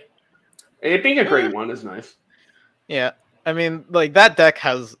consistency. It being a grade 1 is nice. Yeah. I mean, like, that deck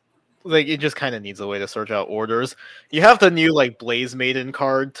has... Like, it just kind of needs a way to search out orders. You have the new, like, Blaze Maiden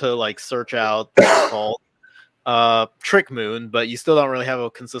card to, like, search out what's called Trick Moon, but you still don't really have a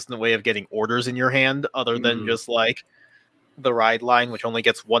consistent way of getting orders in your hand other than just, like, the Ride line, which only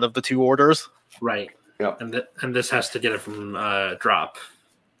gets one of the 2 orders. Right. Yep. And this has to get it from drop.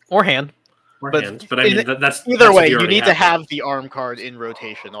 Or hand. But I mean, that's... Either that's way, you need to have the arm card in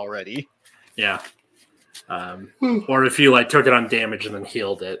rotation already. Yeah. Or if you, like, took it on damage and then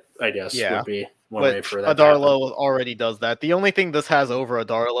healed it, I guess, would be one way for that. Adarla already does that. The only thing this has over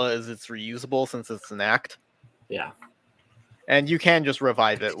Adarla is it's reusable since it's an act. Yeah. And you can just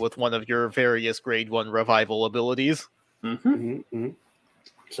revive it with one of your various grade 1 revival abilities.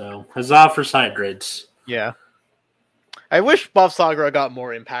 So, huzzah for side grades. Yeah. I wish Buff Sagra got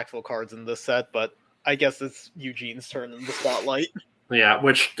more impactful cards in this set, but I guess it's Eugene's turn in the spotlight. Yeah,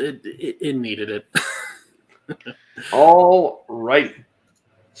 which it needed it. All right.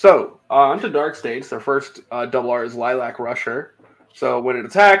 So, onto Dark States. Their first double R is Lilac Rusher. So, when it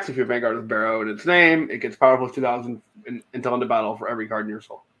attacks, if you Vanguard with Barrow in its name, it gets power plus 2,000 until end of battle for every card in your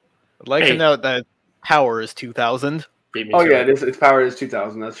soul. I'd like to note that power is 2,000. Oh, yeah, its power is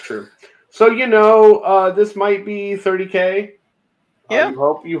 2,000. That's true. So, this might be 30K. Yeah.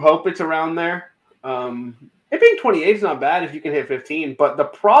 You hope it's around there. It being 28 is not bad if you can hit 15. But the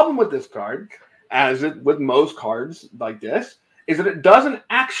problem with this card, as it with most cards like this, is that it doesn't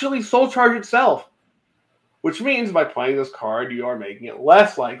actually soul charge itself. Which means by playing this card, you are making it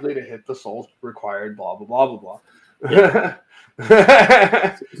less likely to hit the souls required, blah, blah, blah, blah, blah. Yeah.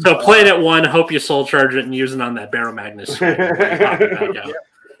 So play it at 1, hope you soul charge it, and use it on that Barrow Magnus. That's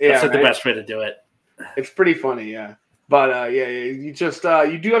like the best way to do it. It's pretty funny, yeah. But you just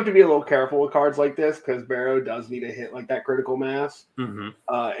you do have to be a little careful with cards like this because Barrow does need to hit like that critical mass. And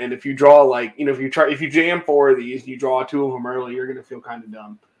if you draw if you jam 4 of these, and you draw 2 of them early, you're gonna feel kind of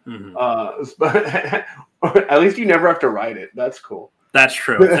dumb. But at least you never have to write it. That's cool. That's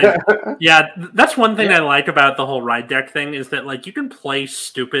true. Yeah, that's one thing I like about the whole ride deck thing is that like you can play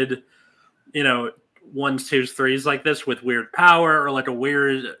stupid, 1s, 2s, 3s like this with weird power or like a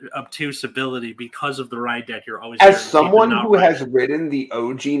weird obtuse ability because of the ride deck. You're always as someone who has ridden the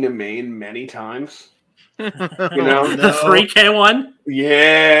OG Nemain many times. The 3K one.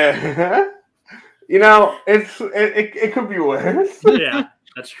 Yeah, it could be worse. Yeah,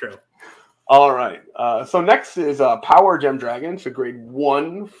 that's true. All right. So next is Power Gem Dragon. So grade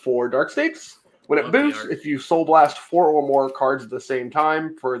 1 for Dark States. When it boosts, if you Soul Blast 4 or more cards at the same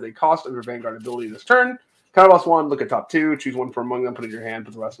time for the cost of your Vanguard ability this turn, Counterblast 1, look at top 2, choose one from among them, put it in your hand,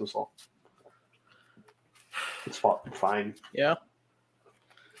 put the rest in the soul. It's fine. Yeah.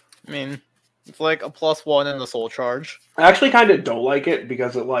 I mean, it's like a +1 in the soul charge. I actually kind of don't like it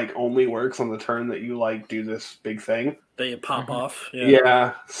because it like only works on the turn that you like do this big thing. That you pop off.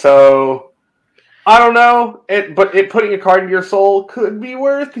 Yeah. So I don't know. But putting a card in your soul could be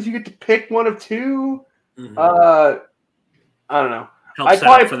worse because you get to pick one of 2. I don't know. Help set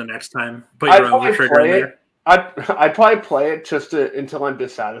up for the next time. Put your own trigger in there. I'd probably play it just until I'm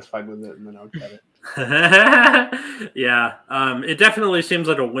dissatisfied with it, and then I'll get it. Yeah. It definitely seems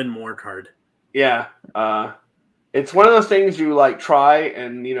like a win more card. Yeah. It's one of those things you like try,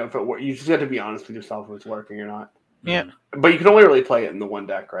 and if it works, you just have to be honest with yourself if it's working or not. Yeah. But you can only really play it in the one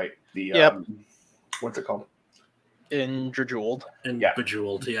deck, right? Yep. What's it called? In Bejeweled.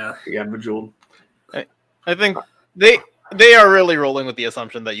 Bejeweled, yeah. Yeah, Bejeweled. I think they are really rolling with the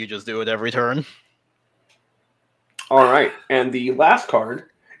assumption that you just do it every turn. All right. And the last card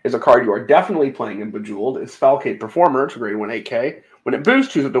is a card you are definitely playing in Bejeweled. It's Falcate Performer. It's a grade 1 8K. When it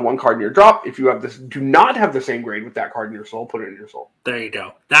boosts, choose up to 1 card in your drop. If you do not have the same grade with that card in your soul, put it in your soul. There you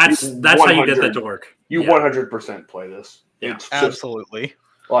go. That's how you get that to work. You 100% play this. Yeah, it's absolutely.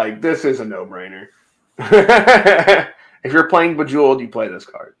 This is a no-brainer. If you're playing Bejeweled, you play this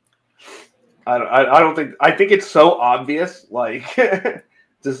card. I think it's so obvious,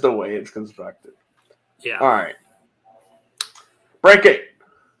 just the way it's constructed. Yeah. All right. Break it.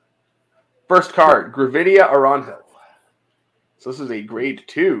 First card, Gravidia Aranhil. So this is a grade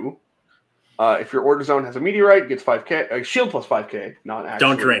 2. If your order zone has a meteorite, it gets 5K. Shield plus 5K, not actually.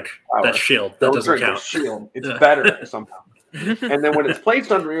 Don't drink. Power. That's shield. That doesn't count. Shield. It's better somehow. And then when it's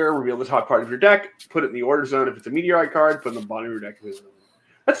placed on rear, reveal the top part of your deck, put it in the order zone. If it's a meteorite card, put it in the bottom of your deck.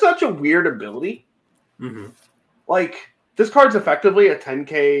 That's such a weird ability. This card's effectively a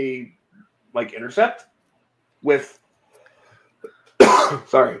 10K intercept with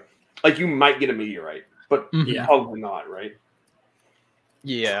Sorry. Like, you might get a meteorite, but Yeah. probably not, right?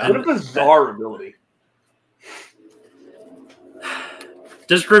 Yeah. What a bizarre ability.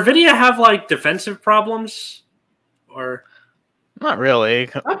 Does Gravidia have like defensive problems? Or Not really.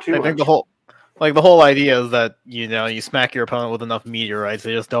 Not too I think much. the whole idea is that you smack your opponent with enough meteorites,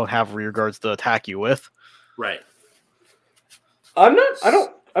 they just don't have rear guards to attack you with. right. I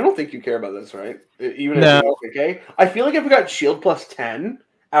don't think you care about this, right? Even if No. it's okay. I feel like if we got shield plus 10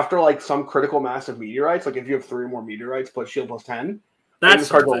 after like some critical mass of meteorites, like if you have 3 more meteorites plus shield plus 10, That's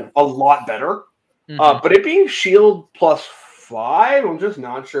this card's something. a lot better. Mhm. But it being shield plus 5, I'm just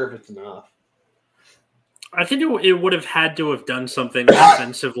not sure if it's enough. I think it would have had to have done something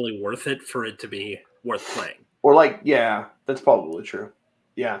offensively worth it for it to be worth playing. Or like, yeah, that's probably true.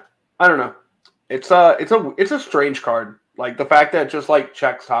 Yeah, I don't know. It's a strange card. Like the fact that it just like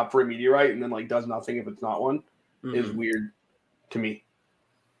checks top for a meteorite and then like does nothing if it's not one is weird to me.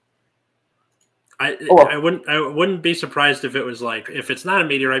 I wouldn't be surprised if it was like, if it's not a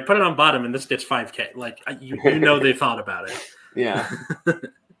meteorite, put it on bottom and this gets 5k. Like you know they thought about it. Yeah.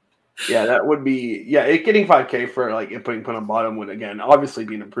 Yeah, that would be it getting 5k for like it put on bottom would again obviously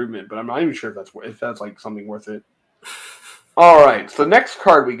be an improvement, but I'm not even sure if that's like something worth it. All right, so the next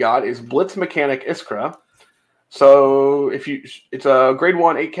card we got is Blitz Mechanic Iskra. So it's a grade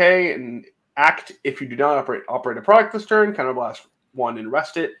 1 8k and act if you do not operate a product this turn, kind of blast 1 and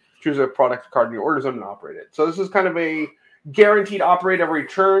rest it. Choose a product card in your order zone and operate it. So this is kind of a guaranteed operate every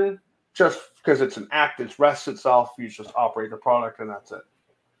turn, just because it's an act, it rests itself. You just operate the product and that's it.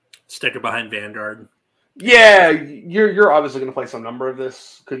 Stick it behind Vanguard. Yeah, you're obviously going to play some number of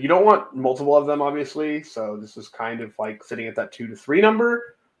this because you don't want multiple of them, obviously. So this is kind of like sitting at that 2 to 3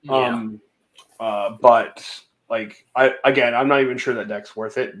 number. Yeah. But like I'm not even sure that deck's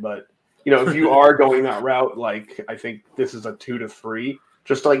worth it. But if you are going that route, like I think this is a 2 to 3,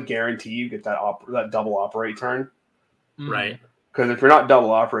 just to like guarantee you get that double operate turn. Right. Because if you're not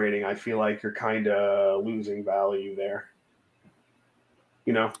double operating, I feel like you're kind of losing value there.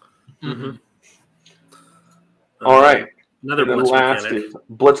 Mm-hmm. All right. Another and Blitz last Mechanic. is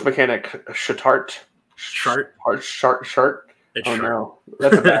Blitz Mechanic Shatart. Shart. Shart. It's Oh Shart. no,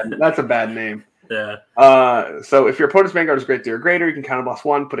 that's a bad name. Yeah. So if your opponent's Vanguard is grade 3 or greater, you can counterblast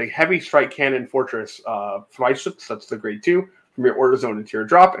 1, put a heavy strike cannon fortress Freischütz, that's the grade 2, from your order zone into your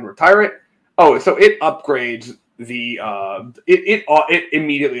drop and retire it. Oh, so it upgrades the it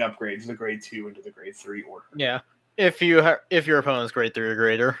immediately upgrades the grade 2 into the grade 3 order. Yeah. If your opponent's grade 3 or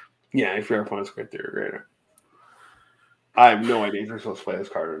greater. Yeah, if your opponent's grade 3 or greater. I have no idea if you're supposed to play this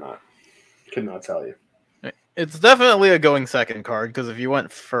card or not. Could not tell you. It's definitely a going second card because if you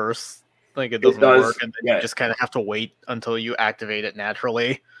went first, like it doesn't work, and then you just kind of have to wait until you activate it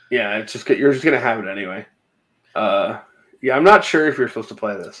naturally. Yeah, it's just you're just gonna have it anyway. Yeah, I'm not sure if you're supposed to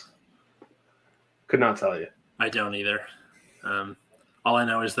play this. Could not tell you. I don't either. All I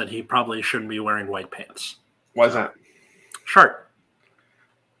know is that he probably shouldn't be wearing white pants. Why is that? Shart.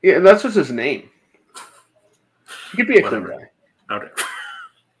 Yeah, that's just his name. He could be a clean guy. Okay.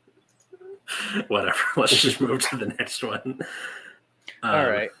 Whatever. Let's just move to the next one. All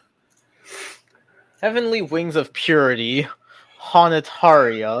right. Heavenly Wings of Purity,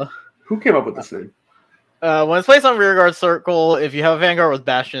 Hanataria. Who came up with this name? When it's placed on Rearguard Circle, if you have a Vanguard with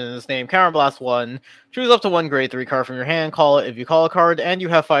Bastion in its name, counterblast 1, choose up to 1 grade 3 card from your hand, call it. If you call a card and you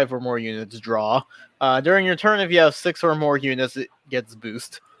have 5 or more units, draw. During your turn, if you have 6 or more units, it gets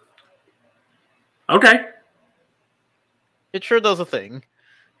boost. Okay. It sure does a thing.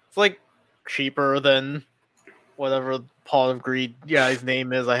 It's like cheaper than whatever Paul of Greed guy's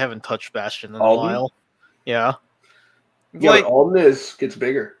name is. I haven't touched Bastion in a while. Yeah. Yeah, like, Alden gets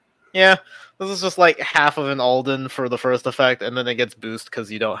bigger. Yeah, this is just like half of an Alden for the first effect, and then it gets boost because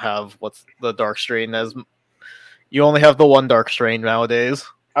you don't have what's the Dark Strain as. You only have the 1 Dark Strain nowadays.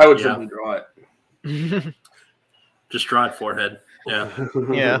 I would simply draw it. Just draw it forehead. Yeah.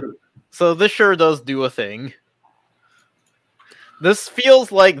 Yeah. So this sure does do a thing. This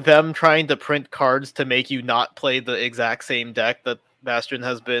feels like them trying to print cards to make you not play the exact same deck that Bastion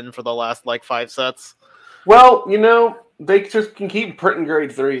has been for the last, 5 sets. Well, they just can keep printing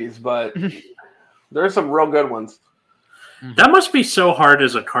grade 3s, but there are some real good ones. That must be so hard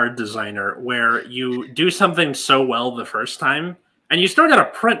as a card designer where you do something so well the first time, and you still got to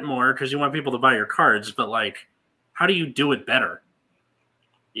print more because you want people to buy your cards, but, how do you do it better?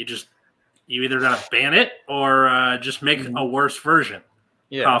 You either got to ban it or just make a worse version.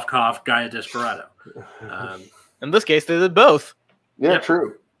 Yeah. Cough, cough, Gaia Desperado. In this case, they did both. Yeah,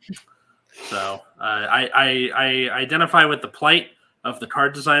 true. So I identify with the plight of the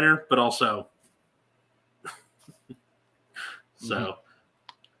card designer, but also So,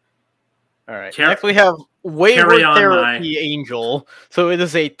 all right. Next we have Wayward Therapy Angel. So it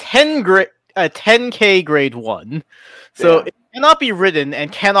is a 10K grade 1. So it cannot be ridden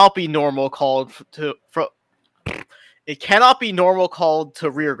and cannot be normal called to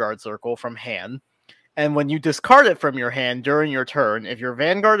rearguard circle from hand. And when you discard it from your hand during your turn, if your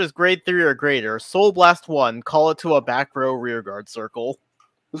Vanguard is grade 3 or greater, Soul Blast 1, call it to a back row rearguard circle.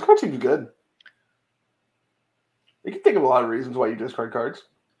 This card seems good. You can think of a lot of reasons why you discard cards.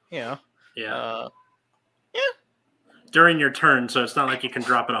 Yeah. Yeah. During your turn, so it's not like you can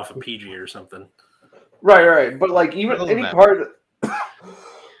drop it off a PG or something. Right. But like even any card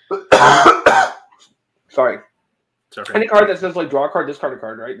Sorry. Okay. Any card that says like draw a card, discard a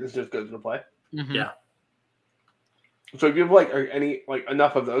card, right? This just goes into play. Mm-hmm. Yeah. So if you have like any like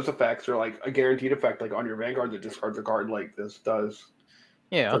enough of those effects or like a guaranteed effect like on your Vanguard that discards a card, like this does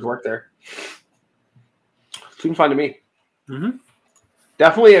work there. Seems fine to me. Mm-hmm.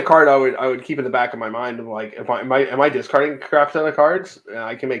 Definitely a card I would keep in the back of my mind of like am I discarding crap ton of cards?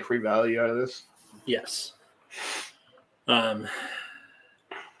 I can make free value out of this. Yes.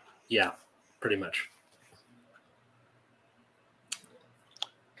 Yeah, pretty much.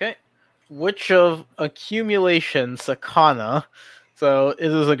 Okay. Witch of Accumulation, Sakana. So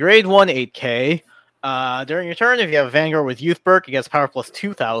it is a grade 1 8K. During your turn, if you have a Vanguard with Youth Perk, it gets power plus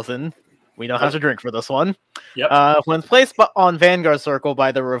 2,000. We know how to drink for this one. Yep. When placed on Vanguard Circle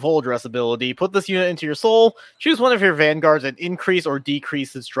by the Revoldress ability, put this unit into your soul, choose one of your Vanguards, and increase or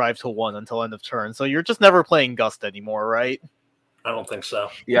decrease its drive to 1 until end of turn. So you're just never playing Gust anymore, right? I don't think so.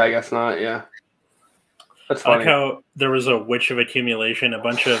 Yeah, I guess not, yeah. That's funny. I like how there was a Witch of Accumulation, a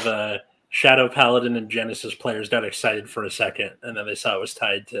bunch of Shadow Paladin and Genesis players got excited for a second, and then they saw it was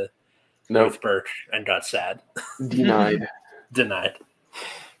tied to Youth Birch and got sad. Denied.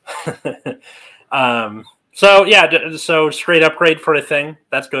 So straight upgrade for a thing.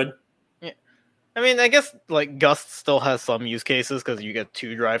 That's good. Yeah. I mean, I guess like Gust still has some use cases because you get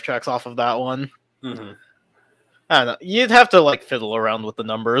 2 drive checks off of that one. Mm-hmm. I don't know. You'd have to like fiddle around with the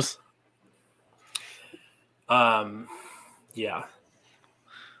numbers. Yeah.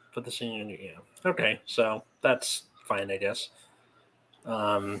 Put this in. Yeah. Okay. So that's fine, I guess.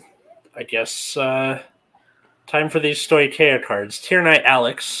 Time for these Stoicheia cards. Tier Knight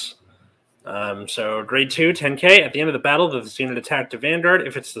Alex. So grade 2, 10K. At the end of the battle, this unit attacked a Vanguard.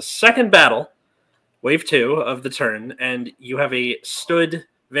 If it's the second battle, wave 2 of the turn, and you have a stood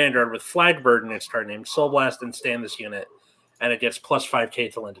Vanguard with Flagbird in its card name, Soul Blast and stand this unit, and it gets plus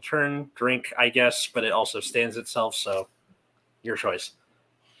 5K till end of turn. Drink, I guess, but it also stands itself, so your choice.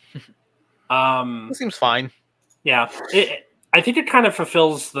 It seems fine. Yeah. I think it kind of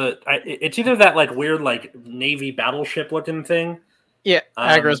fulfills it's either that like weird like Navy battleship looking thing. Yeah,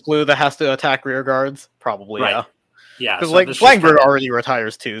 Agros Blue that has to attack rear guards. Probably, right. Yeah. Because like Flagbird already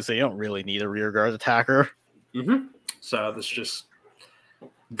retires too, so you don't really need a rear guard attacker. Mm-hmm. So this just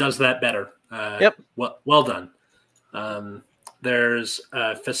does that better. Yep. Well done. There's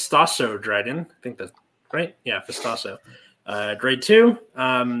Fistasso Dragon. I think that's right. Yeah, Fistasso. Grade 2.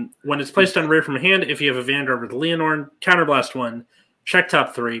 When it's placed on rear from hand, if you have a Vanguard with Leonore, counterblast 1, check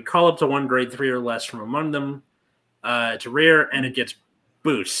top 3, call up to 1 grade 3 or less from among them to rear, and it gets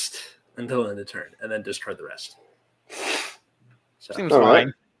boost until end of turn, and then discard the rest. So, seems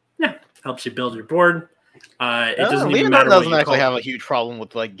fine. Yeah, helps you build your board. It doesn't even Leonore matter. Doesn't actually have a huge problem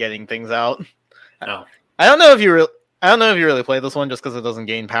with like getting things out. No. I don't know if you really play this one just because it doesn't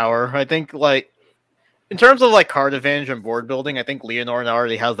gain power. I think like in terms of like card advantage and board building, I think Leonore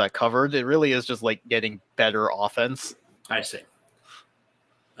already has that covered. It really is just like getting better offense. I see.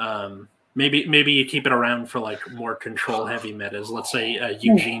 Maybe you keep it around for like more control heavy metas. Let's say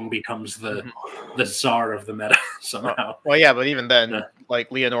Eugene becomes the czar of the meta somehow. Well, yeah, but even then, like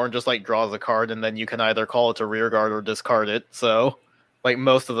Leonore just like draws a card, and then you can either call it to rear guard or discard it. So, like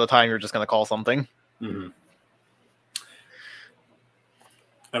most of the time, you're just gonna call something. Mm-hmm.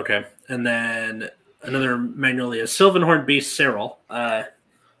 Okay, and then another Magnolia, Sylvanhorn Beast Cyril.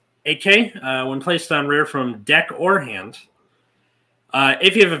 8K, when placed on rear from deck or hand.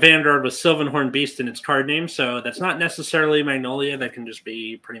 If you have a Vanguard with Sylvanhorn Beast in its card name, so that's not necessarily Magnolia, that can just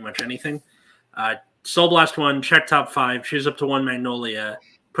be pretty much anything. Soul Blast 1, check top 5, choose up to 1 Magnolia,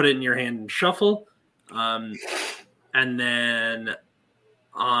 put it in your hand and shuffle. And then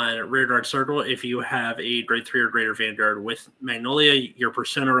on Rear Guard Circle, if you have a grade 3 or greater Vanguard with Magnolia, your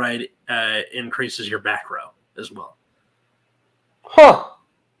Persona Ride increases your back row as well. Huh.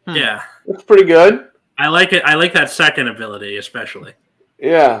 Yeah. That's pretty good. I like it. I like that second ability especially.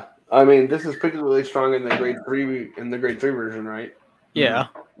 Yeah. I mean, this is particularly strong in the grade 3 version, right? Yeah.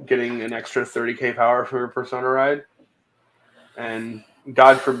 Getting an extra 30k power for your Persona Ride. and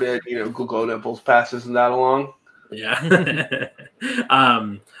God forbid, Google Nipples passes that along. Yeah.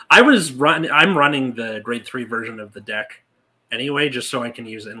 I'm running the grade 3 version of the deck anyway, just so I can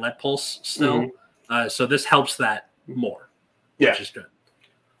use Inlet Pulse still. Mm-hmm. So this helps that more, which is good.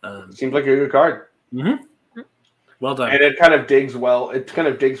 Seems like a good card. Mm-hmm. Well done. And it kind of digs well. It kind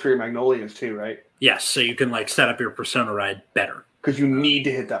of digs for your Magnolias too, right? Yes, so you can set up your Persona Ride better. Because you need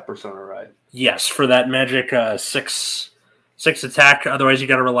to hit that Persona Ride. Yes, for that magic 6 attack. Otherwise, you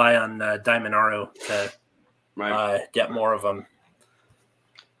got to rely on Diamond Arrow to get more of them.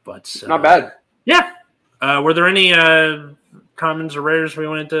 But not bad. Yeah. Were there any commons or rares we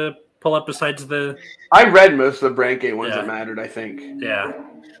wanted to pull up besides the? I read most of the Brand Gate ones that mattered. I think. Yeah.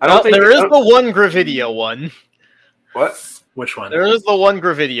 I don't think there is the one Gravidia one. What? Which one? There is the one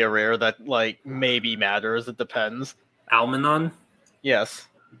Gravidia rare that maybe matters. It depends. Almanon? Yes.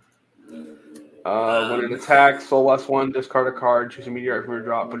 When it attacks, Soul West 1, discard a card, choose a meteorite from your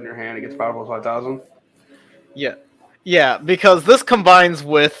drop, put it in your hand, it gets powerful 5,000. Yeah. Yeah, because this combines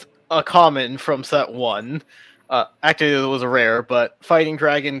with a common from set 1. Actually, it was a rare, but Fighting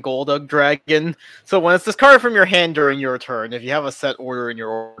Dragon, Golduck Dragon. So when it's discarded from your hand during your turn, if you have a set order in your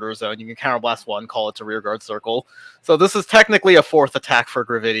order zone, you can counterblast 1, call it to Rearguard Circle. So this is technically a 4th attack for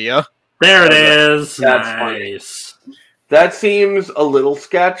Gravidia. There it is. That's nice. Funny. That seems a little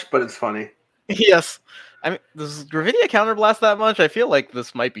sketch, but it's funny. Yes. I mean, does Gravidia counterblast that much? I feel like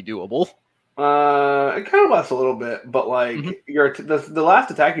this might be doable. It counterblasts a little bit, but the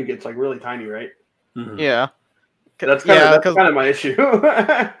last attack you get's really tiny, right? Mm-hmm. Yeah. That's kind of my issue.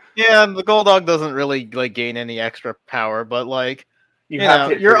 Yeah, the Golduck doesn't really gain any extra power, but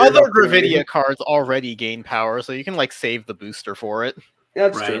your other Gravidia cards already gain power, so you can save the booster for it. Yeah,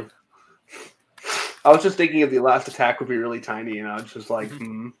 that's true. I was just thinking if the last attack would be really tiny, it's just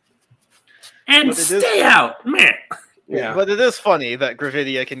and stay out, man. Yeah, but it is funny that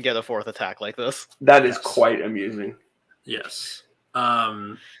Gravidia can get a 4th attack like this. That is quite amusing. Yes.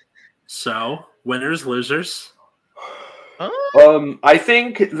 So winners, losers. I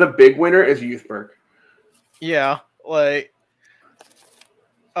think the big winner is Youthberg. Yeah,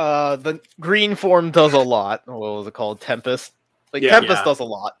 the green form does a lot. What was it called? Tempest. Tempest does a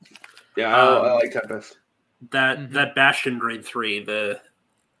lot. Yeah, I like Tempest. That Bastion grade 3, the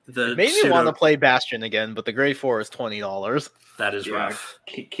it made me want to play Bastion again, but the grade 4 is $20. That is rough.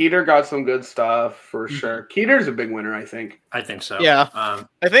 Keter got some good stuff for sure. Keter's a big winner, I think. I think so. Yeah,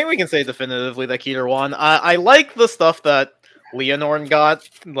 I think we can say definitively that Keter won. I like the stuff that Leonorn got.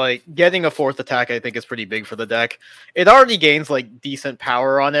 Getting a 4th attack, I think, is pretty big for the deck. It already gains decent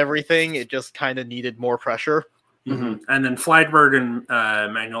power on everything. It just kind of needed more pressure. Mm-hmm. And then Flyberg and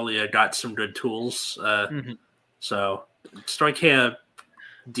Magnolia got some good tools. So Stoichea,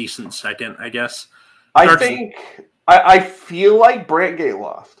 decent second, I guess. I feel like Brandgate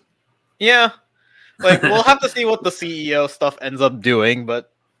lost. Yeah. We'll have to see what the CEO stuff ends up doing,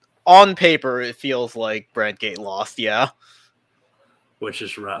 but on paper, it feels like Brandgate lost, yeah. Which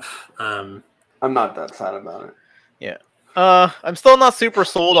is rough. I'm not that sad about it. Yeah. I'm still not super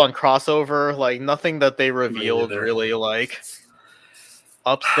sold on crossover. Nothing that they revealed really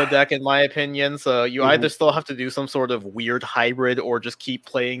ups the deck in my opinion. So you either still have to do some sort of weird hybrid or just keep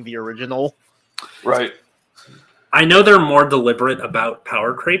playing the original. Right. I know they're more deliberate about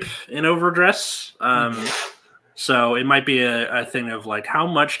power creep in Overdress. So it might be a thing of how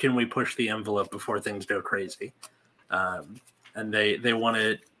much can we push the envelope before things go crazy? And they want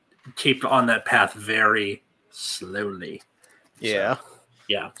to keep on that path very slowly. Yeah. So,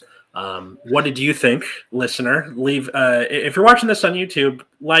 yeah. What did you think, listener? Leave if you're watching this on YouTube,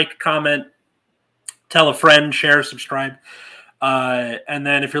 comment, tell a friend, share, subscribe. And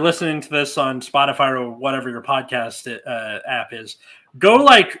then if you're listening to this on Spotify or whatever your podcast app is, go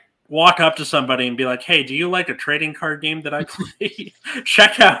walk up to somebody and be like, hey, do you like a trading card game that I play?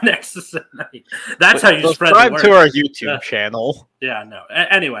 Check out Nexus at Night. That's how you spread the word. Subscribe to our YouTube channel. Yeah, no.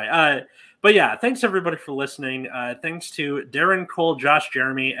 Anyway, but yeah, thanks everybody for listening. Thanks to Darren, Cole, Josh,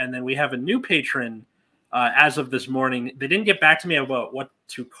 Jeremy, and then we have a new patron as of this morning. They didn't get back to me about what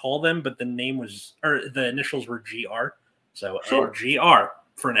to call them, but the name was, or the initials were GR. So sure. GR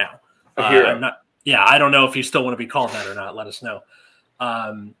for now. I don't know if you still want to be called that or not. Let us know.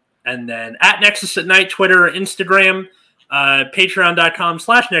 And then at Nexus at Night, Twitter, Instagram,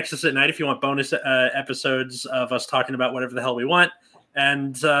 patreon.com/Nexus at Night if you want bonus episodes of us talking about whatever the hell we want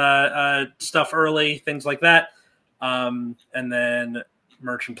and stuff early, things like that. And then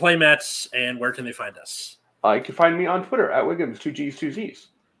merch and playmats. And where can they find us? You can find me on Twitter at Wiggums, 2 G's, 2 Z's.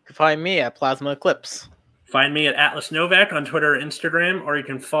 You can find me at Plasma Eclipse. Find me at Atlas Novak on Twitter or Instagram, or you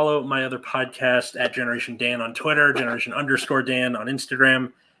can follow my other podcast at Generation Dan on Twitter, Generation_Dan on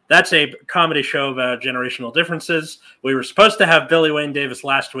Instagram. That's a comedy show about generational differences. We were supposed to have Billy Wayne Davis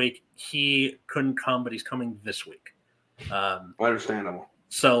last week. He couldn't come, but he's coming this week. Understandable.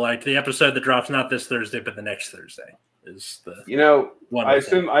 So, like, the episode that drops not this Thursday, but the next Thursday is the. I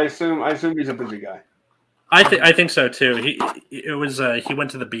assume he's a busy guy. I think so too. He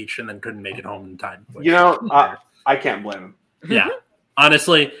went to the beach and then couldn't make it home in time. I can't blame him. Yeah,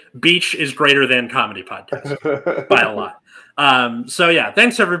 honestly, beach is greater than comedy podcast by a lot. So yeah,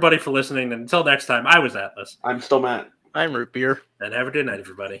 thanks everybody for listening. And until next time, I was Atlas. I'm still Matt. I'm Root Beer. And have a good night,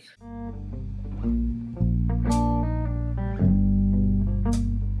 everybody.